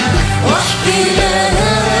واحكي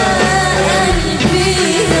لها قلبي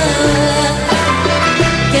هوى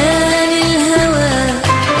كان الهوى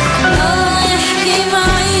يحكي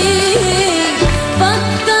معي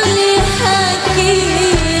بطل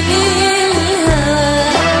يحكيني الهوى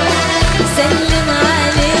سلم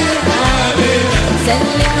عليها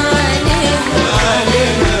سلم عليها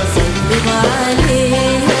سلم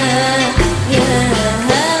عليها يا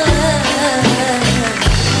هوى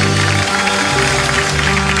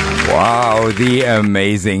Wow, the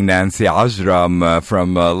amazing Nancy Ajram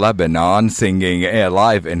from Lebanon singing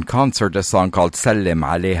live in concert a song called Sallim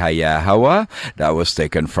Alayha Ya Hawa. That was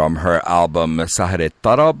taken from her album Sahar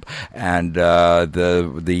Tarab, and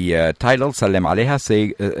the title Sallim Alayha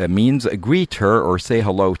means greet her or say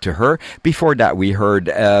hello to her. Before that, we heard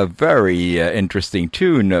a very interesting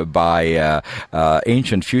tune by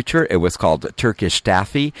Ancient Future. It was called Turkish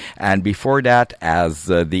Taffy, and before that, as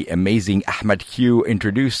the amazing Ahmed Q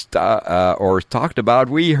introduced or talked about,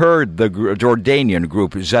 we heard the Jordanian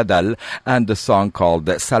group Jadal and the song called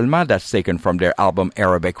Salma, that's taken from their album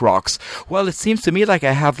Arabic Rocks. Well, it seems to me like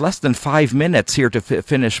I have less than 5 minutes here to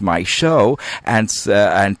finish my show and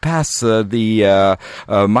pass the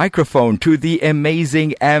microphone to the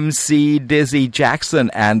amazing MC Dizzy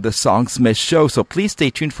Jackson and the Songsmith Show. So please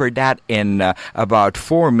stay tuned for that in about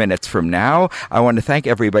 4 minutes from now. I want to thank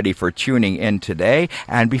everybody for tuning in today.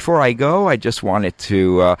 And before I go, I just wanted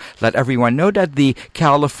to let everyone know that the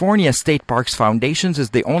California State Parks Foundations is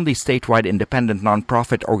the only statewide independent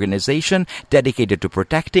nonprofit organization dedicated to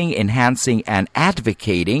protecting, enhancing, and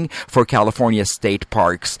advocating for California state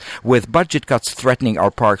parks. With budget cuts threatening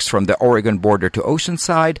our parks from the Oregon border to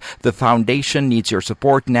Oceanside, the foundation needs your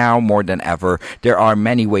support now more than ever. There are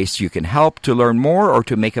many ways you can help. To learn more or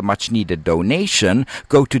to make a much-needed donation,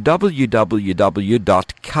 go to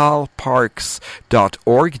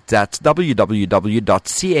www.calparks.org. That's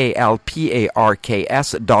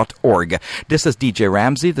www.calparks.org. This is DJ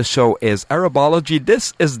Ramsey. The show is Arabology.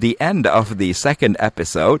 This is the end of the second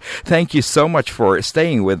episode. Thank you so much for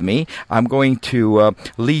staying with me. I'm going to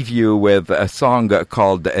leave you with a song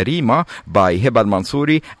called Rima by Hibal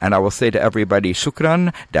Mansouri, and I will say to everybody,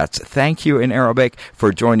 shukran, that's thank you in Arabic,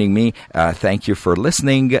 for joining me. Thank you for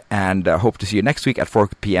listening, and hope to see you next week at 4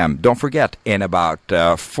 p.m. Don't forget, in about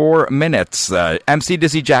 4 minutes, MC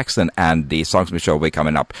Dizzy Jackson and the Songsmith Show will be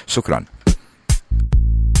coming up. Shukran.